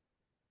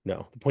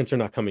 No, the points are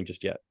not coming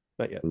just yet.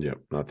 Not yet. Yeah,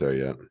 not there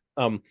yet.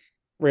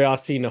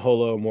 Rayasi,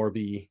 Naholo,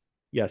 Morby,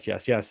 yes,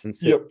 and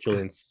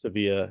Julian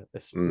Sevilla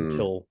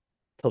until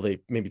they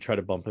maybe try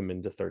to bump him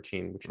into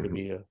 13, which would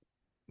be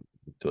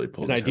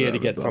an idea to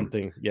get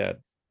something,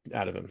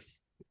 out of him.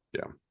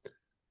 Yeah.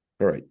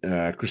 All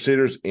right.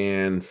 Crusaders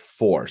and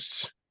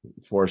Force.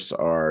 Force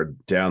are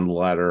down the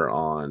ladder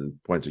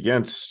on points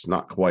against,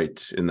 not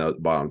quite in the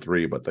bottom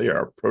 3, but they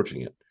are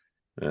approaching it.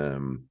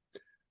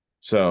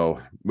 So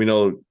we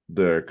know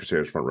the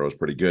Crusaders front row is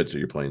pretty good, so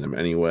you're playing them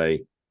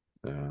anyway.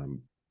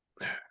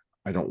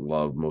 I don't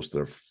love most of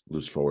their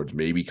loose forwards.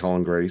 Maybe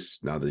Colin Grace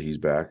now that he's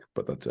back,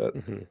 but that's it.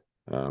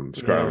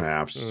 Scrum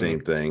half, same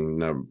thing.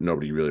 No,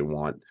 nobody you really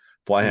want.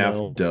 Fly half,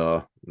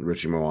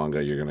 Richie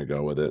Mwanga, you're going to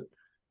go with it.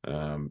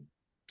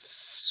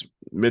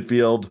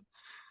 Midfield,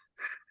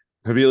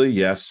 Havili,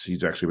 yes,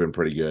 he's actually been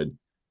pretty good.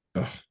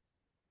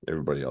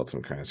 Everybody else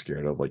I'm kind of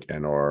scared of, like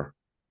NR.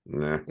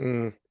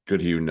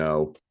 Good Hugh,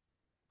 no.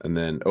 And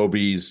then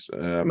OB's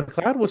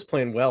McLeod was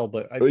playing well,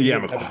 but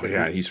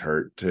he's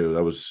hurt too.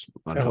 That was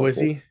unhelpful. Oh, is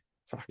he?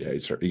 Fuck. Yeah,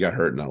 he's hurt. He got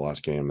hurt in that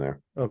last game there.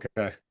 Okay,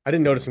 I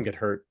didn't notice him get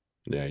hurt.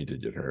 Yeah, he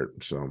did get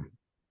hurt, so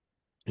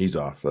he's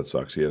off. That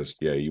sucks. He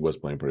was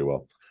playing pretty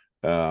well.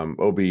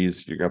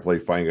 OBs, you're gonna play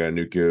Fainga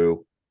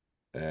Nuku,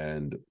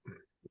 and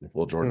if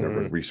Will Jordan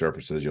ever Mm,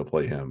 resurfaces, you'll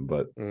play him.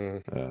 But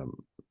mm, um,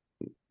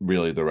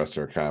 really, the rest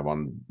are kind of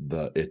on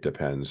the it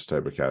depends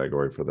type of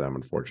category for them,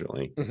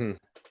 unfortunately. mhm.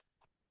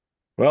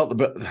 Well,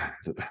 but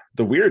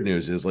the weird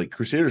news is like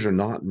Crusaders are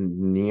not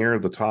near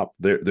the top.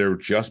 They're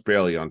just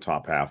barely on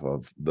top half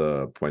of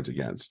the points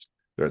against.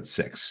 They're at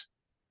 6,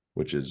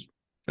 which is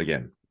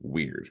again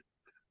weird.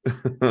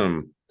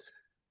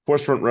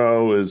 Force front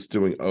row is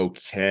doing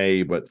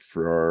okay, but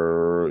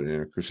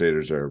for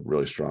Crusaders are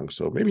really strong,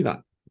 so maybe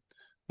not.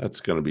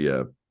 That's going to be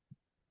a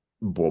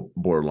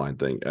borderline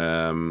thing.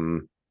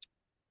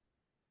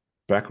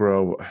 Back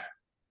row,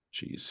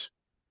 geez,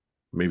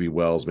 maybe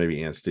Wells,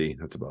 maybe Anstey.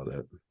 That's about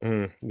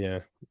it. Yeah.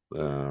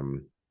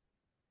 Um,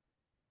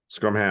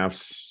 Scrum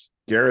halves,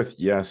 Gareth,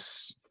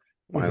 yes.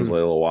 Fines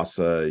Mhm.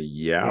 Wasa,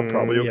 yeah,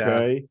 probably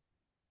Yeah.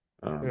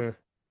 okay.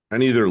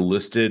 Any other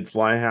listed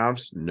fly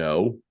halves?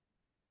 No.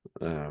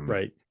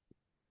 Right.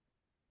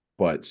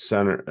 But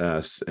center,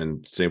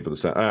 and same for the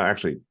center.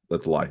 Actually,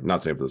 that's a lie.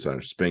 Not same for the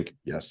center. Spink,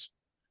 yes.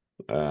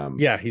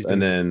 Yeah, he's And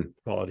been then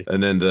quality.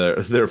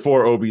 their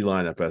 4 OB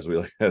lineup as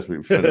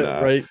we've been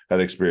Right.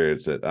 had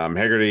experienced it.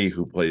 Haggerty,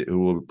 who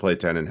will play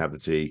 10 and have the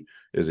T,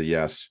 is a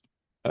yes.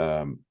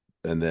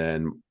 And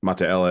then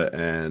Mataela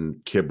and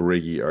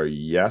Kibrigi are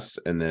yes.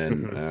 And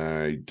then Mhm.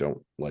 I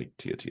don't like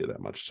Tia that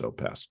much, so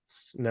pass.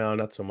 No,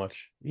 not so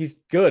much.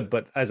 He's good,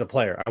 but as a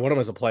player, I want him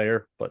as a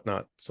player, but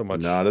not so much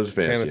Not as a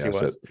fantasy fantasy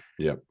asset. wise.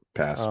 Yep,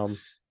 pass.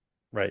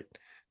 Right.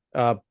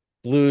 Uh,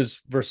 Blues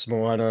versus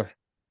Moana.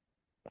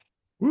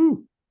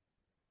 Woo.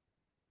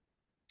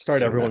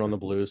 Start Can't everyone on imagine.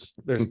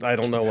 the Blues. I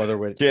don't know whether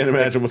we Can't like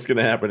imagine what's going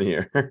to happen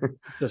here.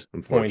 just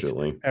points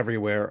Unfortunately,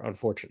 everywhere.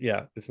 Unfortunately,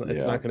 yeah, it's yeah,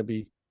 not going to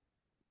be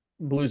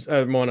Blues.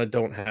 Moana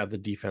don't have the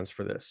defense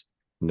for this.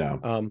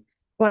 no,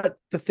 But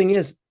the thing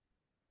is,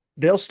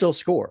 they'll still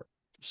score.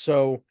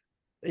 So,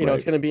 it's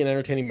right. going to be an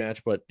entertaining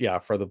match. But yeah,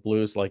 for the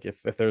Blues, like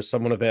if there's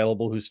someone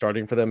available who's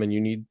starting for them and you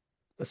need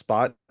a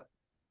spot,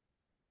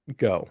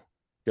 go.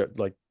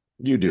 Like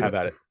You do have it.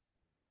 at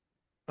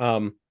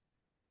it.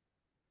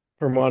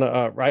 For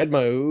Moana, ride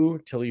my ooh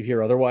till you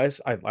hear otherwise.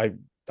 I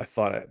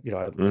thought I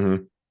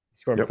Mm-hmm.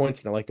 scoring Yep.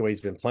 points and I like the way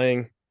he's been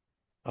playing.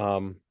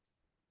 Um,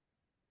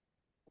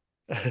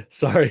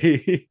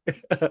 sorry.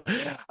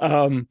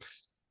 um,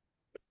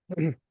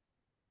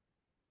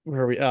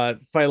 where are we?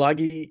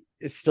 Failagi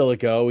is still a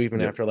go even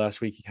Yep. after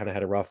last week. He kind of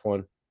had a rough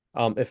one.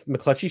 If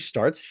McClutchy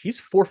starts, he's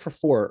 4 for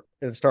 4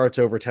 and starts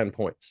over 10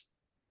 points.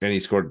 And he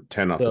scored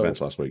 10 off the So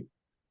bench last week.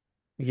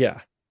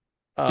 yeah,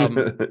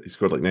 He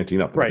scored like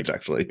 19 off the right, bench,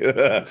 actually.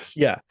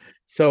 yeah.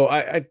 So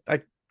I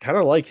kind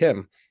of like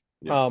him.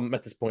 Yeah.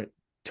 At this point,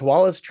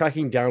 Tuala's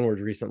tracking downward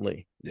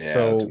recently, Yeah, that's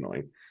so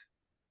annoying.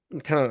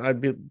 kind of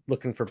I'd be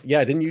looking for.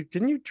 Yeah, didn't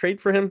you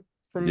trade for him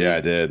from Yeah, I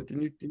me? did.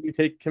 Didn't you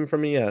take him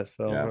from me? Yeah.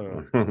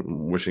 Yeah. So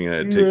Wishing I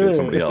had taken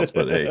somebody else,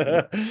 but hey,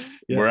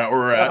 yeah. we're at where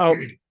we're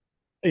at.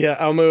 Yeah,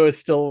 Almo is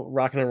still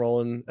rocking and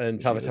rolling,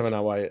 and She is.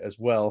 Tamatama as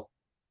well.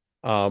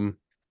 Um,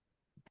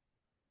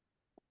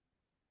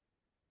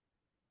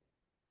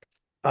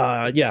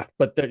 yeah,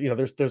 but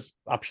there's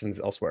options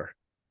elsewhere.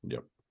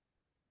 Yep.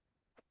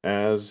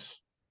 As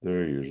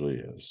there usually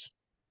is.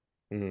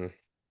 Mm.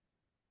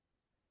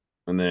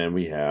 And then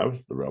we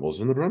have the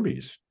Rebels and the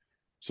Brumbies.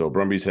 So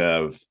Brumbies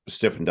have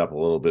stiffened up a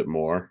little bit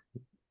more.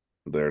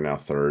 They're now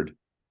third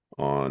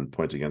on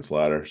points against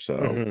ladder. So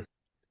Hmm.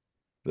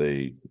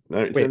 they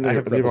Wait, I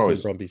have they've Rebels and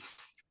always Brumbies.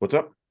 what's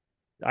up?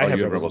 I Oh, have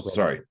you have Rebels and Rebels. Brumbies.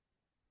 Sorry.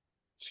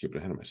 Skipped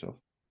ahead of myself.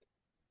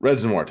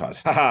 Reds and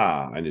Warthos.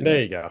 Haha. I knew There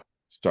that. you go.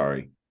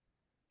 Sorry.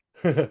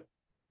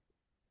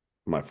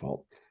 My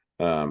fault.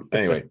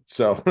 Anyway,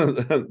 so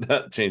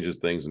that changes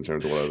things in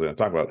terms of what I was going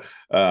to talk about.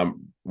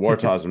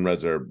 Warthos and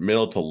Reds are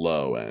middle to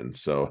low end,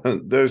 so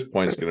there's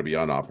points going to be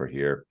on offer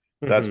here.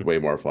 That's Hmm. way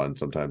more fun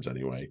sometimes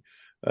anyway.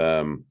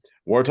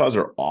 Warthos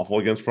are awful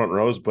against front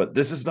rows, but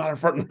this is not a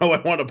front row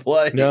I want to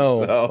play.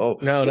 No, So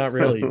no, not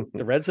really.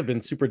 The Reds have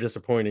been super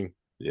disappointing.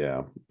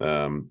 yeah,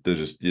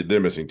 they're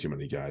missing too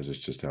many guys. It's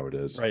just how it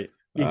is. Right.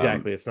 Um,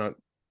 Exactly. It's not.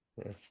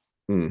 Yeah.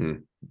 Mm-hmm.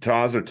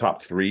 Taz are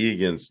top 3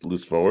 against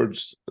loose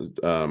forwards,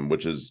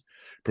 which is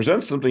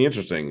presents something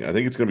interesting. I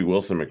think it's going to be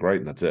Wilson McWright,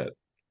 and that's it.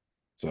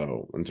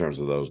 So in terms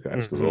of those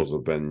guys, because Hmm. those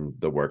have been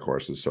the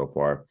workhorses so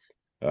far.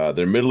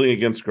 They're middling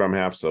against scrum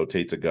half, so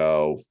Tate's a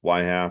go.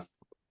 Fly half,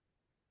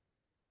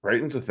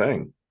 Brighton's a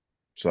thing.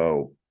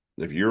 So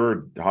if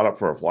you're hot up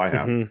for a fly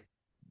half, Hmm.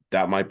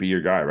 that might be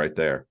your guy right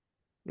there.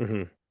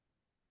 Hmm.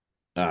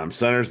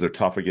 Centers they're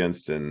tough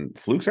against, and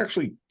Fluke's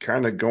actually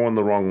kind of going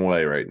the wrong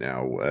way right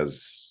now,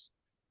 as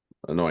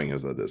annoying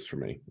as that is for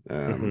me.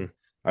 Hmm.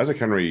 Isaac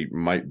Henry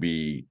might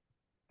be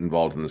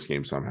involved in this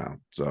game somehow.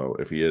 So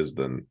if he is,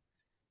 then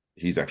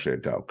he's actually a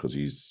go because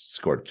he's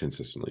scored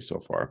consistently so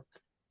far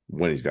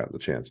when he's gotten the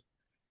chance.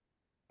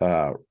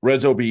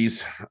 Reds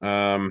OBs,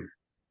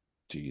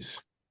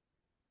 geez,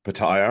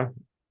 Pataya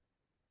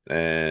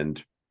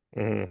and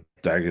Hmm.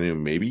 Daganu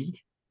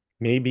maybe,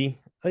 Maybe.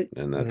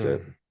 and that's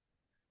it.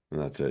 And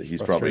that's it. It's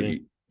He's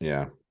frustrating.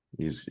 probably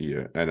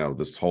yeah. I know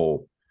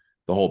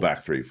the the whole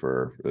back three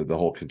for the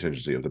whole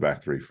contingency of the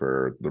back three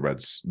for the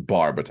Reds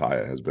bar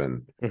Bataya has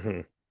been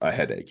a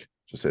headache,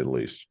 to say the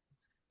least.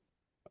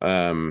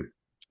 For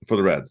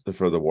the Reds,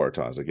 for the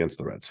Waratahs against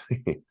the Reds.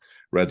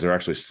 Reds are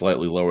actually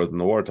slightly lower than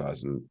the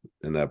Waratahs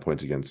in that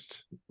points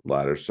against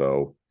ladder.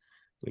 So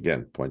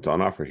again, points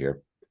on offer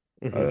here.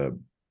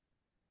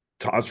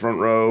 Taz front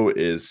row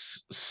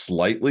is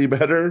slightly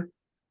better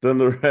than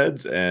the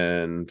Reds,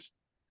 and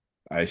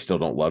I still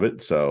don't love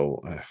it.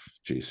 So,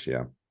 geez,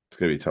 yeah, it's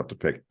gonna be tough to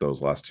pick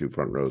those last two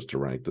front rows to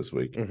rank this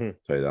week.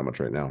 Tell you that much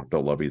right now.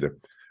 Don't love either.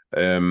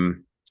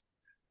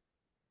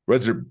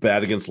 Reds are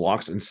bad against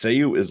locks, and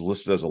Sayu is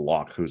listed as a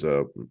lock who's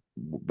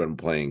been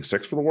playing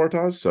 6 for the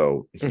Waratahs,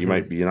 so he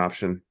might be an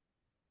option.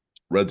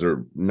 Reds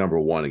are number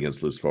 1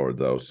 against loose forward,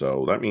 though,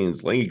 so that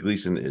means Langy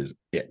Gleason is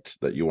it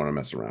that you want to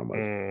mess around with.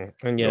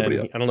 And yeah,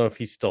 and I don't know if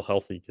he's still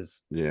healthy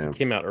because he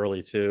came out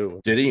early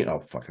too. Did he? Oh,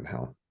 fucking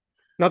hell.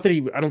 Not that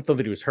I don't think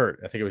that he was hurt.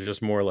 I think it was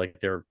just more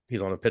like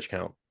he's on a pitch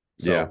count.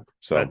 So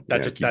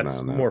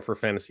that's more for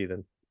fantasy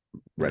than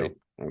right.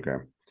 Okay.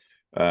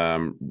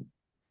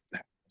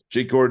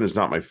 Jake Gordon has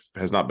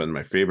not been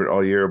my favorite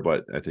all year,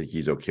 but I think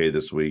he's okay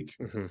this week.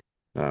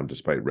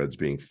 Despite Reds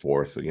being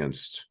 4th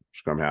against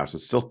scrum halves,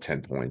 it's still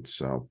 10 points,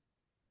 so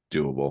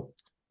doable.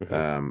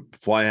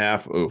 Fly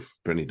half,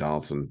 Benny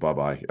Donaldson,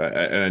 bye-bye.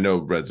 And I know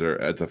Reds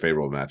it's a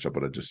favorable matchup,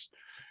 but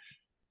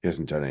he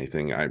hasn't done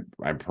anything.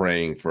 I'm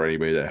praying for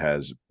anybody that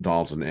has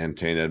Donaldson and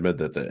Tane Edmund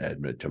that the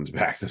Edmund comes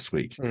back this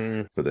week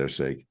for their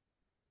sake.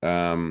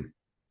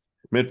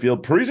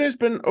 Midfield, Parise's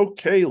been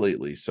okay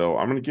lately, so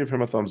I'm going to give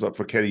him a thumbs up.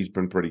 Faketti's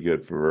been pretty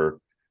good for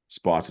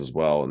spots as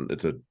well, and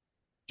it's a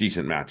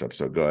decent matchup,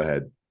 so go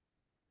ahead.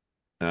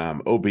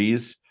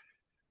 OBs,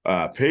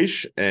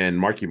 Peish and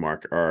Marky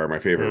Mark are my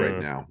favorite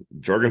right now.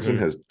 Jorgensen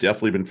has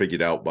definitely been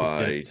figured out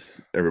by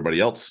everybody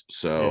else,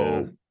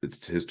 so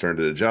it's his turn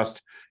to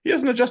adjust. He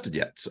hasn't adjusted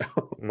yet, so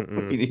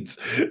he needs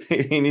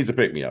to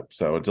pick me up.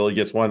 So until he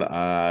gets one,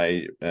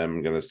 I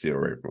am going to steal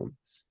away from him.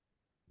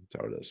 That's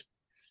how it is.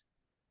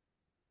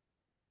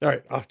 All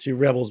right, off to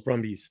Rebels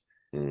Brumbies.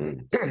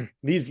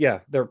 These,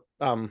 they're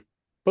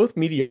both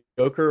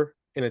mediocre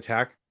in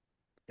attack.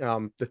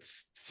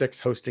 That's 6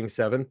 hosting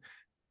 7,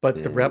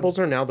 but the Rebels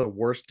are now the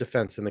worst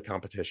defense in the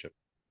competition.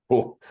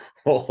 And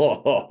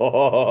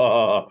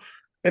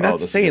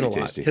that's saying a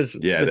lot because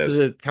this is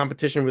a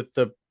competition with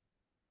the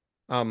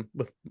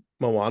with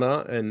Moana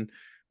and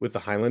with the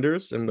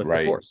Highlanders and with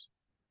the Force.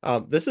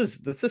 This is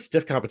a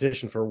stiff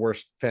competition for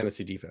worst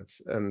fantasy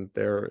defense, and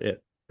they're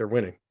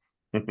winning.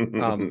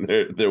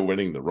 They're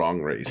winning the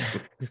wrong race.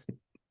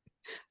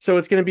 So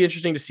it's going to be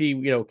interesting to see,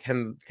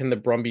 can the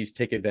Brumbies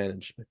take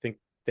advantage? I think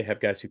they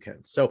have guys who can.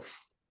 So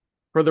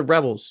for the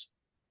Rebels,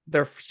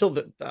 they're still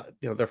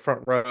their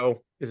front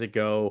row is a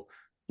go.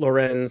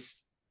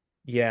 Lorenz,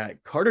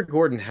 Carter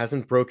Gordon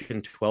hasn't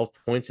broken 12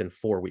 points in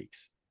 4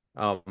 weeks.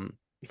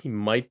 He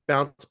might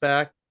bounce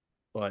back,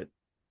 but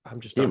I'm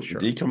just not sure.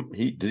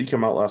 Did he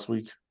come out last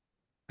week?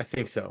 I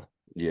think so.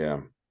 Yeah.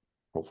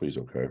 Hopefully he's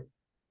okay.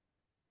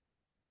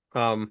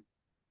 So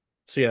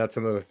that's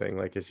another thing.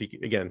 Like, is he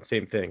again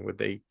same thing? Would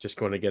they just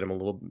going to get him a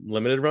little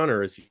limited run,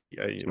 or is he?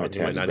 He might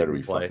not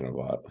even play. A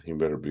lot. He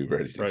better be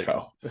ready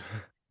to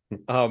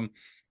go.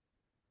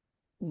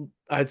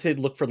 I'd say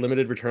look for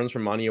limited returns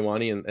from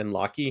Maniawani and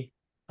Lockie.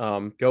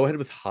 Go ahead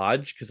with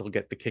Hodge because he'll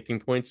get the kicking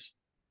points.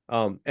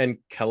 And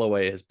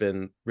Kellaway has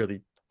been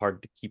really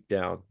hard to keep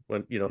down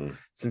when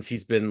since he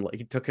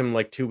took him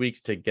like 2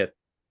 weeks to get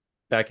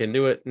back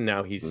into it, and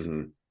now he's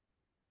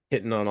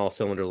hitting on all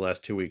cylinders the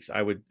last 2 weeks.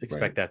 I would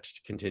expect that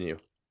to continue.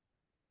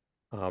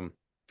 For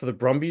the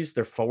Brumbies,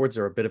 their forwards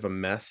are a bit of a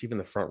mess. Even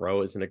the front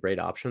row isn't a great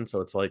option.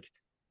 So it's like,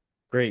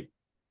 great.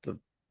 The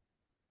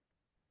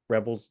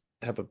Rebels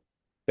have a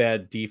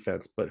bad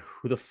defense, but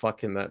who the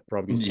fuck in that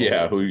Brumbies? Who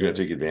are you going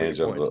to take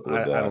advantage of?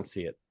 I don't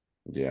see it.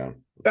 Yeah.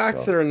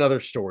 Backs are another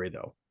story,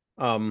 though.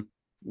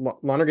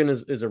 Lonergan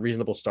is a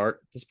reasonable start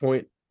at this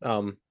point.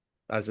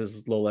 As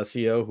is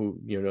Lolesio, who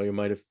you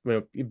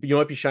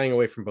might be shying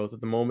away from both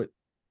at the moment,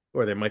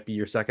 or they might be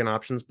your second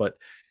options, but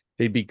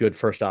they'd be good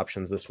first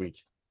options this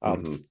week.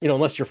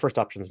 Unless your first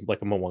option is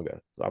like a Mwanga,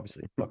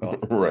 obviously. Fuck off.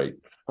 Right.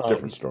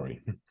 Different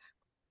story.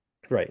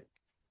 Right.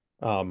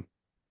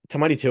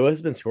 Tamati Tua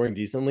has been scoring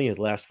decently his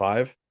last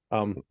 5.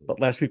 But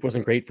last week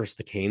wasn't great versus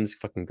the Canes.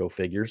 Fucking go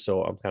figure.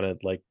 So I'm kind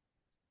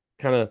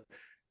of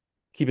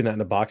keeping that in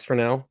the box for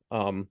now.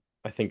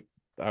 I think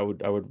I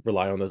would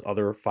rely on those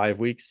other 5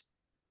 weeks.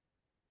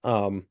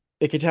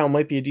 Ikitau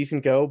might be a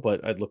decent go,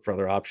 but I'd look for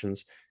other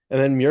options. And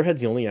then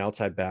Muirhead's the only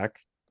outside back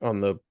on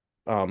the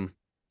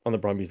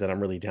Brumbies that I'm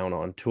really down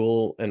on.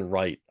 Toole and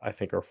Wright, I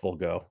think, are full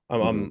go.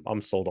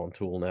 I'm sold on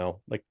Toole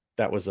now. Like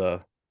that was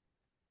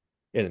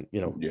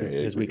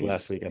his week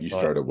last week. I thought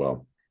started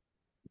well.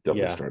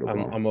 Definitely started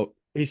well.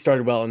 He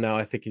started well, and now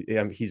I think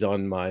he's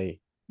on my.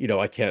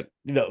 I can't.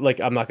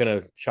 I'm not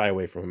gonna shy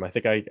away from him. I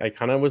think I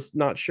kind of was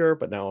not sure,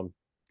 but now I'm.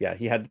 Yeah,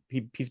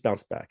 he's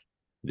bounced back.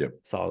 Yep,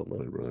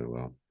 solidly, really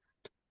well.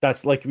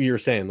 That's like you were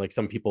saying. Like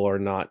some people are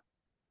not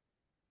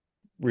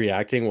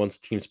reacting once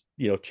teams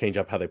change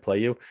up how they play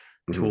you.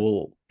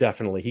 Tool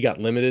definitely. He got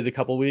limited a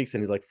couple weeks,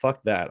 and he's like,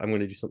 "Fuck that! I'm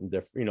going to do something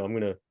different. I'm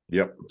going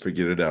to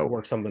figure it out.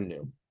 work something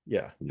new."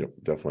 Yeah. Yep,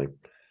 definitely.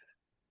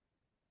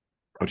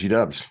 OT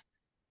Dubs.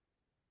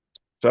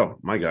 So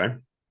my guy,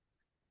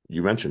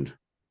 you mentioned,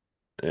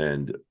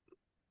 and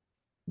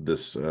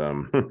this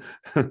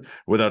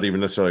without even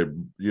necessarily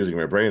using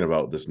my brain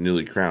about this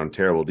newly crowned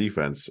terrible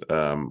defense,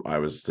 I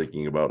was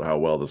thinking about how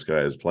well this guy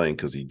is playing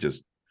because he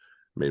just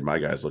made my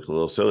guys look a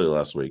little silly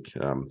last week.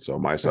 So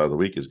my side of the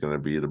week is going to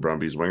be the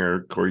Brumbies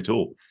winger Corey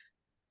Toole.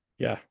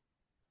 Yeah,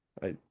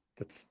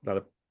 that's not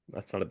a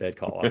bad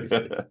call,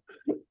 obviously.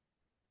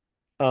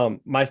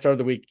 My start of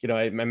the week,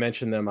 I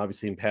mentioned them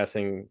obviously in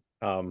passing.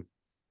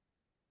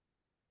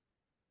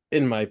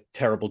 In my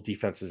terrible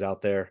defenses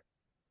out there,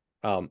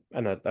 and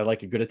I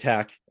like a good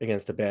attack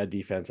against a bad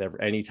defense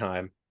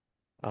anytime.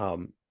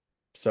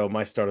 So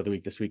my start of the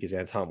week this week is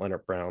Anton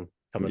Leonard-Brown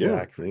coming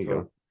back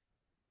for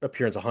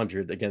appearance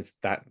 100 against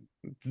that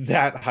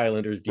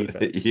Highlanders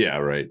defense. Yeah,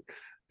 right.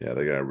 Yeah,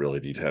 they're gonna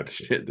really need to have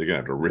shit. They're gonna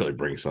have to really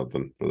bring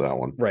something for that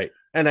one, right?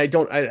 And I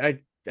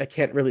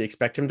can't really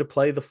expect him to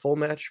play the full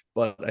match,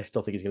 but I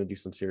still think he's going to do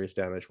some serious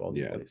damage while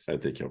he plays. I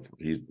think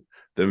he's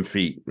them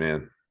feet,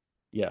 man.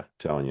 Yeah, I'm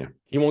telling you,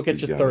 he won't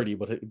get you 30,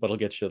 but he'll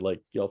get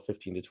you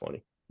 15 to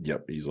 20.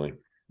 Yep, easily.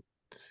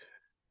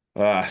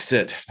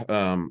 Sit.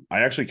 I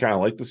actually kind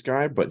of like this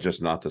guy, but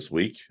just not this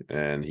week.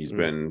 And he's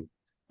been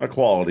a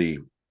quality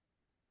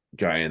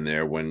guy in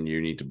there when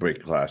you need to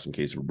break class in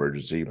case of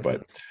emergency.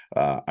 But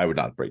I would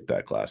not break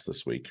that class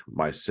this week.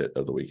 My sit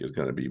of the week is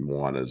going to be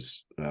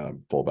Moana's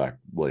fullback,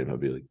 William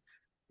Havili.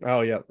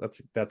 Oh yeah,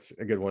 that's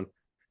a good one.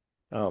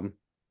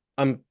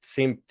 I'm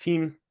same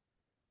team,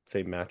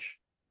 same match,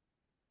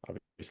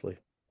 obviously.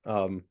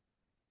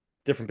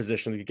 Different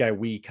position. The guy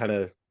we kind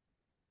of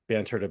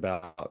bantered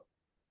about,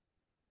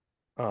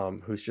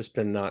 who's just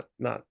been not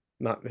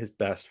his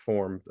best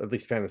form, at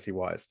least fantasy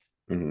wise.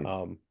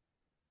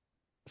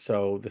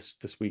 So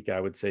this week I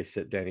would say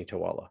sit Danny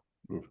Tawala.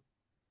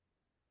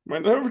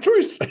 Might not have a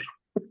choice.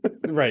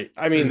 Right.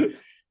 I mean,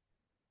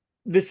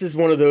 this is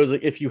one of those,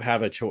 like, if you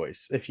have a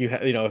choice, if you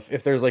have,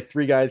 if there's like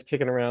three guys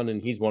kicking around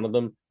and he's one of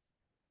them.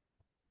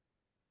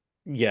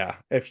 Yeah.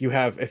 If you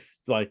have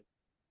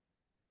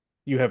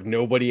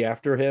nobody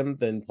after him,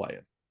 then play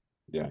him.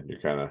 Yeah.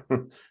 You're kind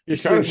of,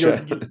 he's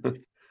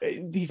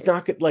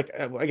not good. Like,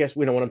 I guess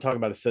when I'm talking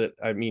about a sit,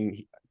 I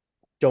mean,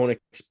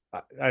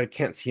 I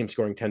can't see him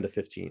scoring 10 to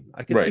 15.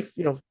 I can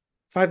see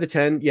 5 to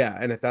 10. Yeah.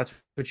 And if that's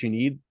what you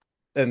need,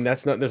 and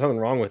there's nothing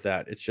wrong with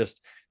that. It's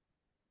just,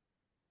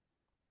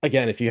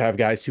 again, if you have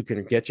guys who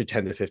can get you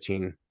 10 to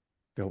 15,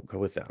 go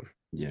with them.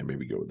 Yeah,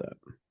 maybe go with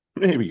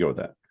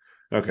that.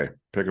 Okay,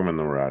 pick them and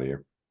then we're out of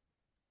here.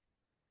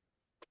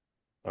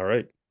 All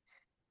right.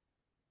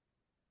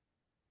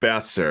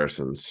 Bath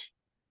Saracens.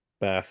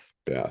 Bath.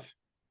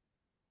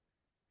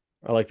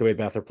 I like the way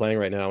Bath are playing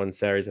right now, and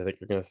Saris, I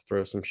think, are going to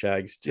throw some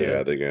shags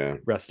to they're gonna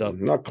rest up.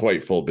 Not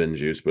quite full bin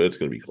juice, but it's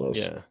going to be close.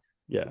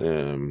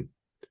 Yeah.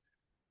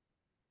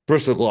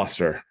 Bristol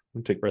Gloucester.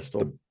 Take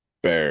Bristol. The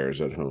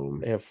Bears at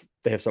home.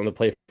 They have something to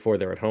play for.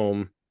 They're at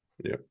home.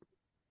 Yep.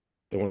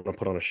 They want to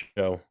put on a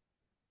show.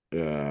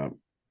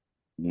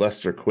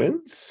 Leicester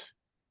Quins.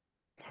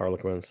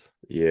 Harlequins.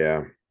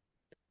 Yeah.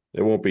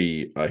 It won't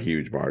be a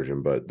huge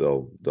margin, but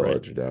they'll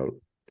edge it out.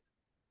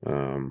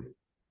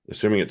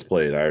 Assuming it's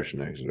played, Irish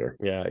and Exeter.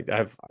 Yeah, I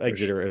have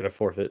Exeter in a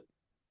forfeit.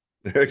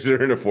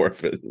 Exeter in a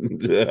forfeit.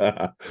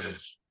 Let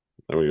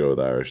me go with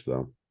Irish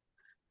though.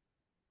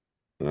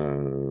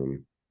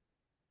 Assuming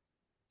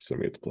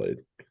it's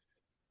played.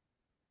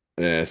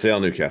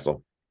 Sale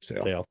Newcastle.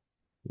 Sale.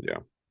 Yeah.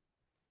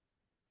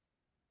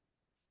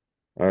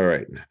 All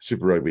right.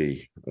 Super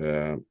Rugby.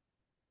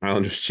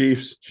 Islanders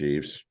Chiefs.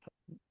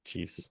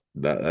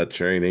 That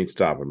train ain't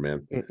stopping,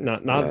 man.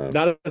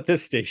 Not at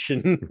this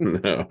station.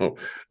 No,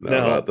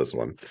 not this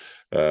one.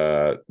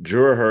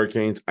 Drua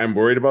Hurricanes. I'm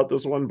worried about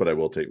this one, but I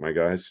will take my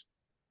guys.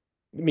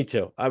 Me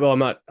too. I will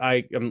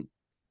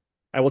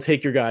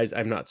take your guys.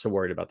 I'm not so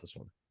worried about this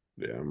one.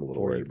 Yeah, I'm a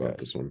little worried about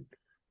this one.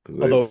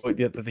 Although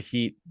the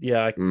Heat,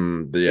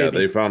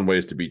 they found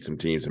ways to beat some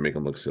teams and make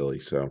them look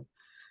silly. So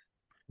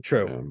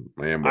true.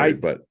 I am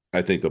worried, but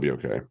I think they'll be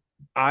okay.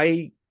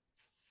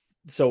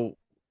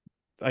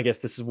 I guess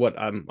this is what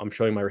I'm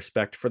showing my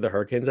respect for the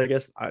Hurricanes. I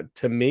guess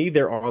to me,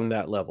 they're on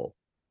that level.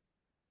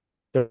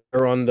 They're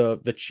on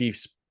the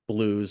Chiefs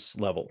Blues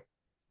level.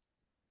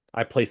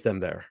 I place them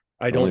there.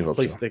 I don't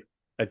place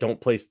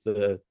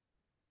the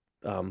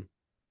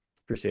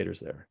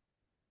Crusaders there.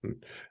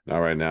 Not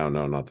right now.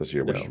 No, not this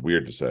year, which is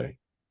weird to say.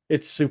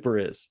 It super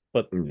is,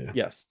 but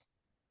yes.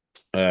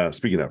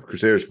 Speaking of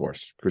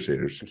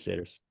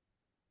Crusaders.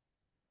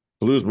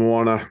 Blues,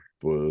 Moana.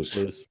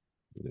 Blues.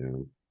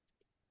 Yeah.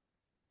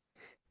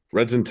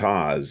 Reds and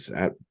Taz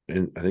I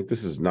think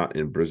this is not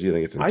in Brizzy. I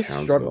think it's in Townsville.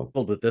 I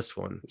struggled with this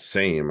one.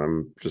 Same.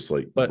 I'm just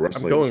like, but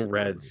I'm going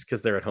Reds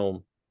because they're at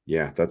home.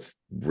 Yeah, that's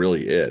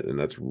really it, and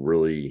that's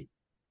really,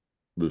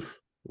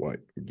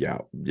 what? Yeah.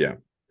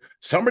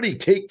 Somebody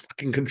take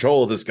fucking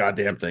control of this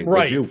goddamn thing,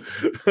 right? Would you?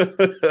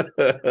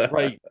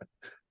 Right.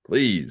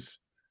 Please.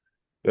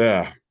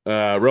 Yeah.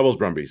 Rebels,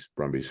 Brumbies.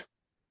 Brumbies.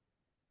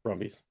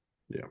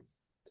 Yeah.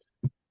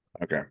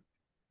 Okay.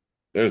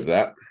 There's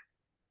that.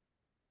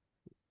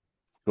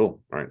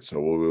 Cool. All right. So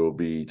we will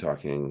be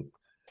talking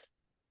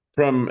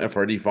from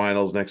FRD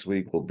finals next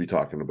week. We'll be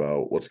talking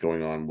about what's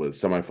going on with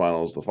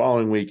semifinals the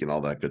following week and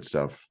all that good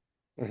stuff.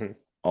 Mm-hmm.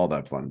 All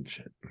that fun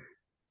shit.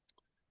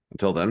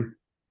 Until then,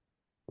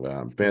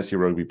 fantasy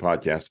rugby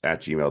podcast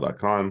at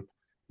gmail.com.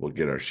 We'll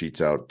get our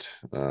sheets out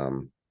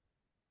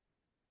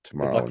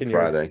tomorrow and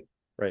Friday.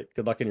 Right.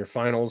 Good luck in your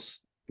finals.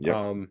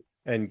 Yep.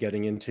 And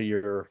getting into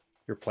your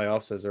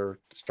playoffs as they're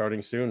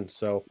starting soon.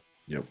 So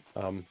Yep.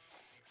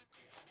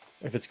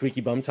 If it's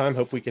squeaky bum time,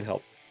 hope we can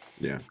help.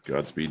 Yeah.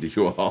 Godspeed to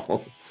you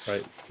all.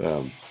 Right.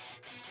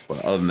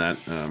 But other than that,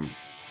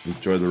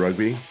 enjoy the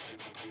rugby.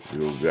 We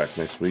will be back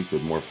next week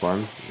with more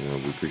fun.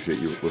 We appreciate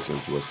you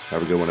listening to us.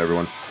 Have a good one,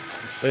 everyone.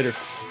 Later.